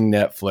watching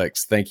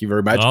Netflix. Thank you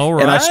very much. All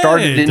right, and I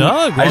started in,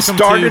 Doug, welcome I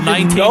started to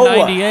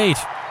 1998.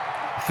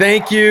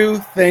 Thank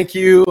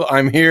you.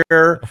 I'm here.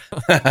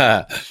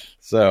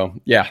 So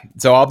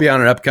I'll be on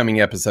an upcoming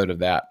episode of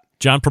that.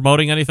 John,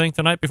 promoting anything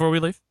tonight before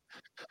we leave?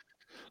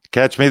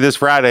 Catch me this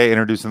Friday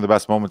introducing the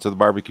best moments of the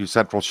Barbecue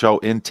Central show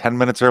in 10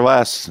 minutes or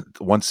less.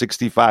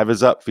 165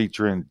 is up,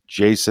 featuring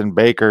Jason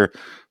Baker.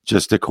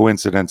 Just a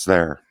coincidence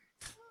there.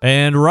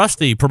 And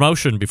Rusty,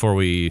 promotion before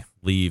we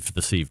leave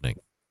this evening.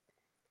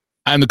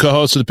 I'm the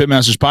co-host of the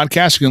Pitmasters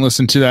podcast. You can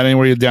listen to that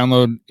anywhere you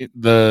download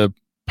the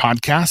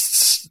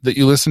podcasts that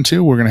you listen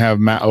to. We're going to have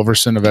Matt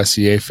Overson of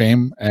SCA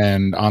fame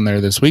and on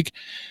there this week.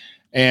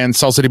 And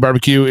Salt City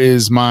Barbecue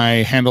is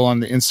my handle on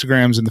the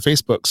Instagrams and the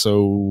Facebook,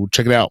 so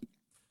check it out.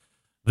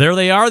 There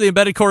they are, the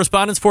Embedded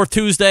Correspondents, fourth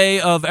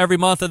Tuesday of every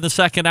month in the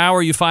second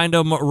hour. You find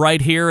them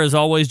right here. As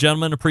always,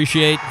 gentlemen,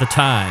 appreciate the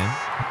time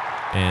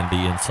and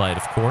the insight,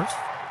 of course.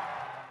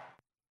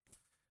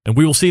 And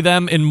we will see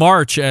them in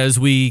March as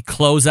we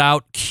close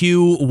out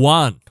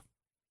Q1.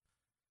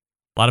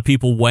 A lot of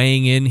people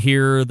weighing in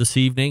here this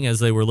evening as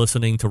they were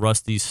listening to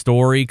Rusty's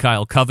story.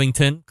 Kyle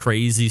Covington,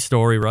 crazy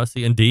story,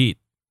 Rusty. Indeed.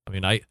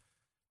 I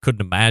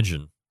couldn't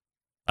imagine.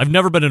 I've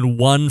never been in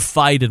one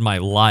fight in my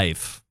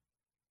life.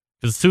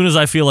 As soon as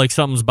I feel like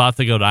something's about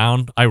to go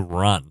down, I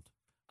run.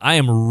 I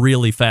am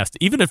really fast.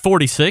 Even at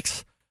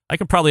 46, I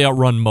can probably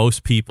outrun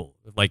most people,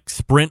 like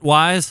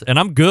sprint-wise, and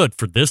I'm good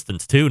for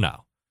distance, too,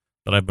 now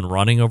that I've been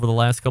running over the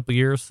last couple of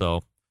years.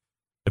 So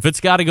if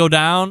it's got to go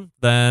down,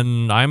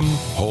 then I'm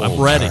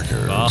ready.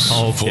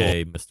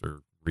 Okay, Mr.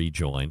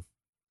 Rejoin.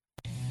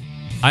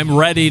 I'm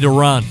ready to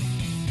run.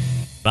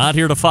 Not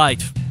here to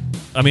fight.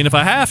 If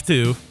I have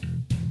to.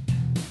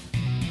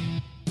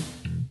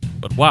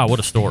 But wow, what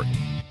a story.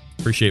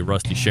 Appreciate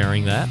Rusty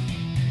sharing that.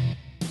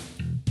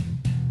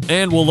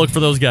 And we'll look for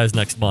those guys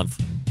next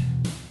month.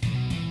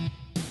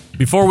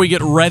 Before we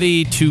get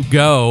ready to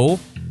go,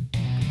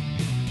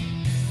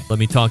 let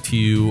me talk to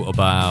you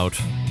about...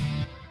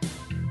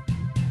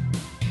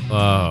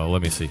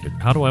 let me see here.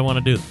 How do I want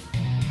to do this?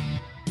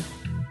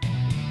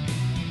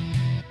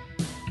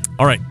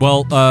 All right,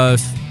 well,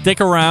 stick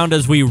around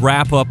as we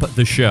wrap up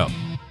the show.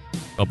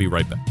 I'll be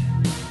right back.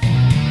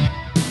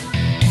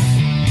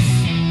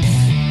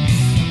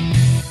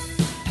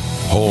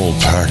 Whole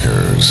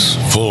packers,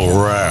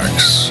 full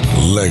racks,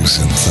 legs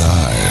and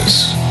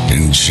thighs.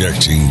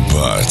 injecting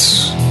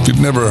butts. If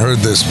you've never heard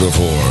this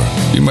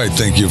before, you might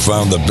think you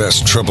found the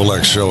best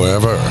XXX show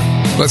ever.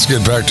 Let's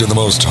get back to the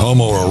most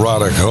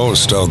homoerotic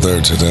host out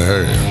there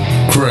today,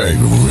 Greg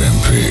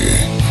Rempe.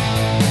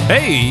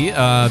 Hey,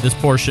 this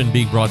portion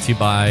being brought to you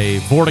by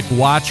Vortic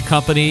Watch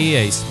Company,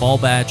 a small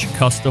batch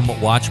custom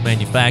watch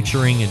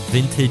manufacturing and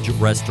vintage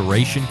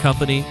restoration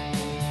company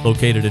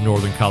located in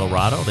northern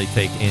Colorado. They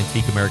take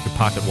antique American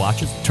pocket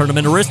watches, turn them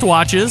into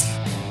wristwatches.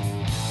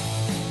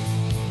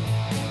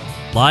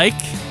 Like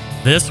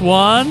this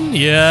one.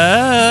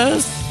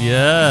 Yes,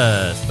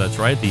 that's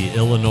right, the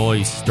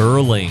Illinois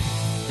Sterling.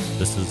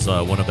 This is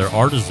one of their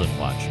artisan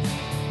watches,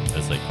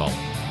 as they call it.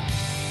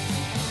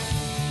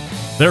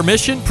 Their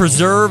mission,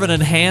 preserve and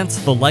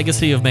enhance the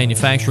legacy of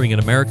manufacturing in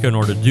America. In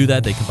order to do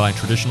that, they combine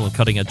traditional and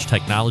cutting-edge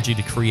technology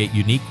to create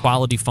unique,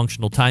 quality,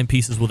 functional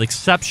timepieces with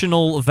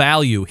exceptional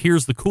value.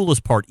 Here's the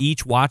coolest part.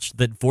 Each watch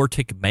that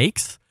Vortic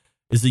makes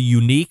is a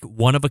unique,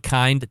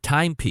 one-of-a-kind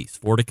timepiece.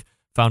 Vortic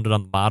founded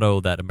on the motto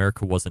that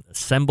America wasn't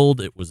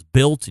assembled, it was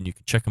built, and you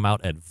can check them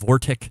out at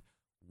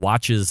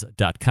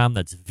vorticwatches.com.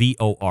 That's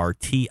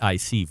VORTIC,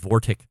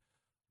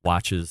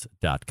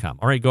 vorticwatches.com.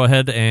 All right, go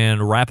ahead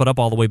and wrap it up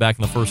all the way back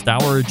in the first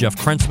hour. Jeff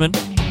Krentzman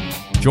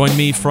joined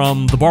me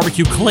from the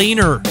Barbecue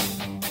Cleaner.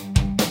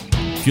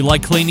 If you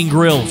like cleaning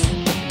grills,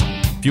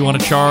 if you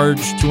want to charge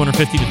 $250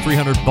 to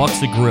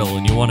 $300 a grill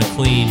and you want to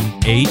clean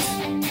 8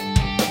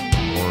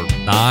 or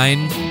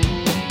 9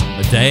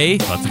 a day,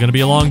 that's going to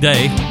be a long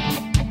day.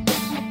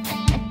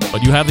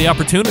 But you have the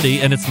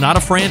opportunity, and it's not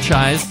a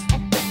franchise,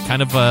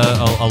 kind of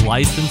a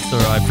license, or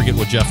I forget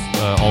what Jeff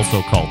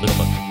also called it,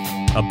 but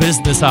a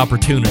business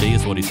opportunity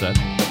is what he said.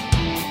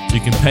 So you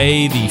can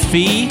pay the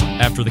fee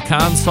after the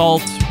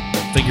consult,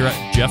 figure out,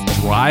 Jeff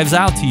drives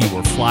out to you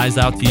or flies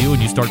out to you,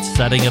 and you start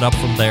setting it up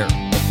from there.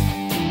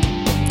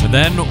 And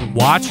then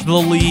watch the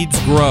leads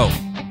grow.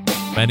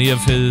 Many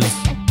of his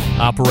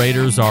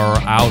operators are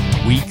out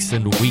weeks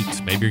and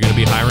weeks. Maybe you're going to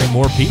be hiring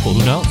more people.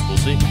 Who knows? We'll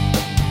see.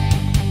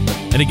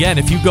 And again,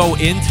 if you go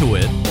into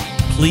it,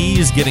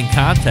 please get in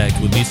contact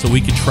with me so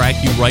we can track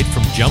you right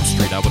from Jump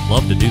Street. I would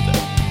love to do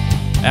that.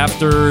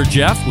 After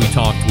Jeff, we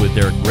talked with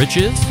Derek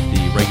Riches,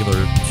 the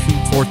regular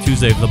fourth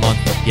Tuesday of the month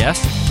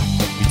guest.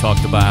 We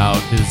talked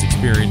about his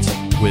experience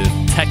with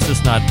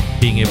Texas not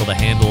being able to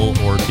handle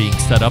or being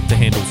set up to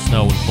handle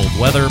snow and cold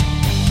weather.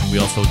 We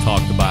also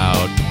talked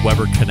about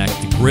Weber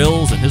Connect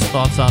grills and his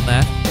thoughts on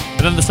that.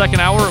 And then the second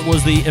hour, it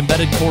was the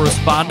Embedded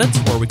Correspondents,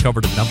 where we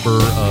covered a number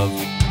of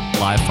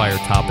live fire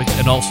topics.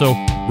 And also,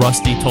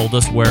 Rusty told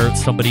us where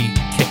somebody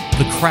kicked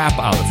the crap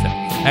out of him.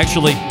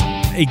 Actually,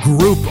 a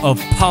group of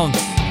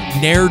punks,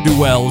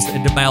 ne'er-do-wells,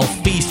 and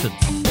malfeasance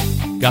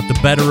got the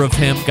better of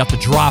him, got the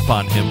drop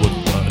on him with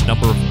a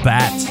number of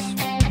bats.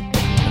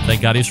 And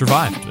thank God he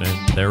survived.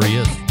 And there he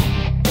is.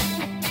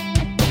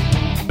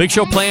 Big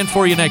show planned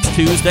for you next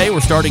Tuesday.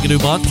 We're starting a new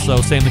month,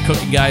 so Sam the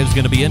Cooking Guy is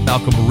going to be in.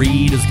 Malcolm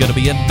Reed is going to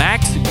be in.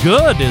 Max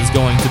Good is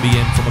going to be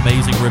in from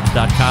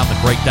AmazingRibs.com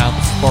and break down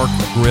the Spark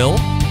Grill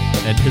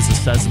and his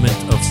assessment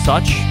of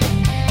such,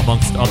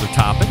 amongst other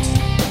topics.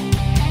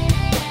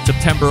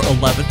 September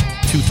 11th,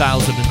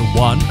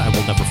 2001, I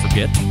will never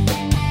forget.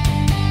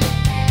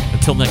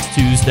 Until next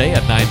Tuesday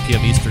at 9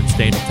 p.m. Eastern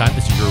Standard Time,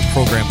 this is your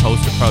program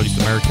host and Proudest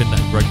American,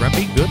 Greg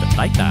Rempe. Good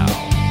night now.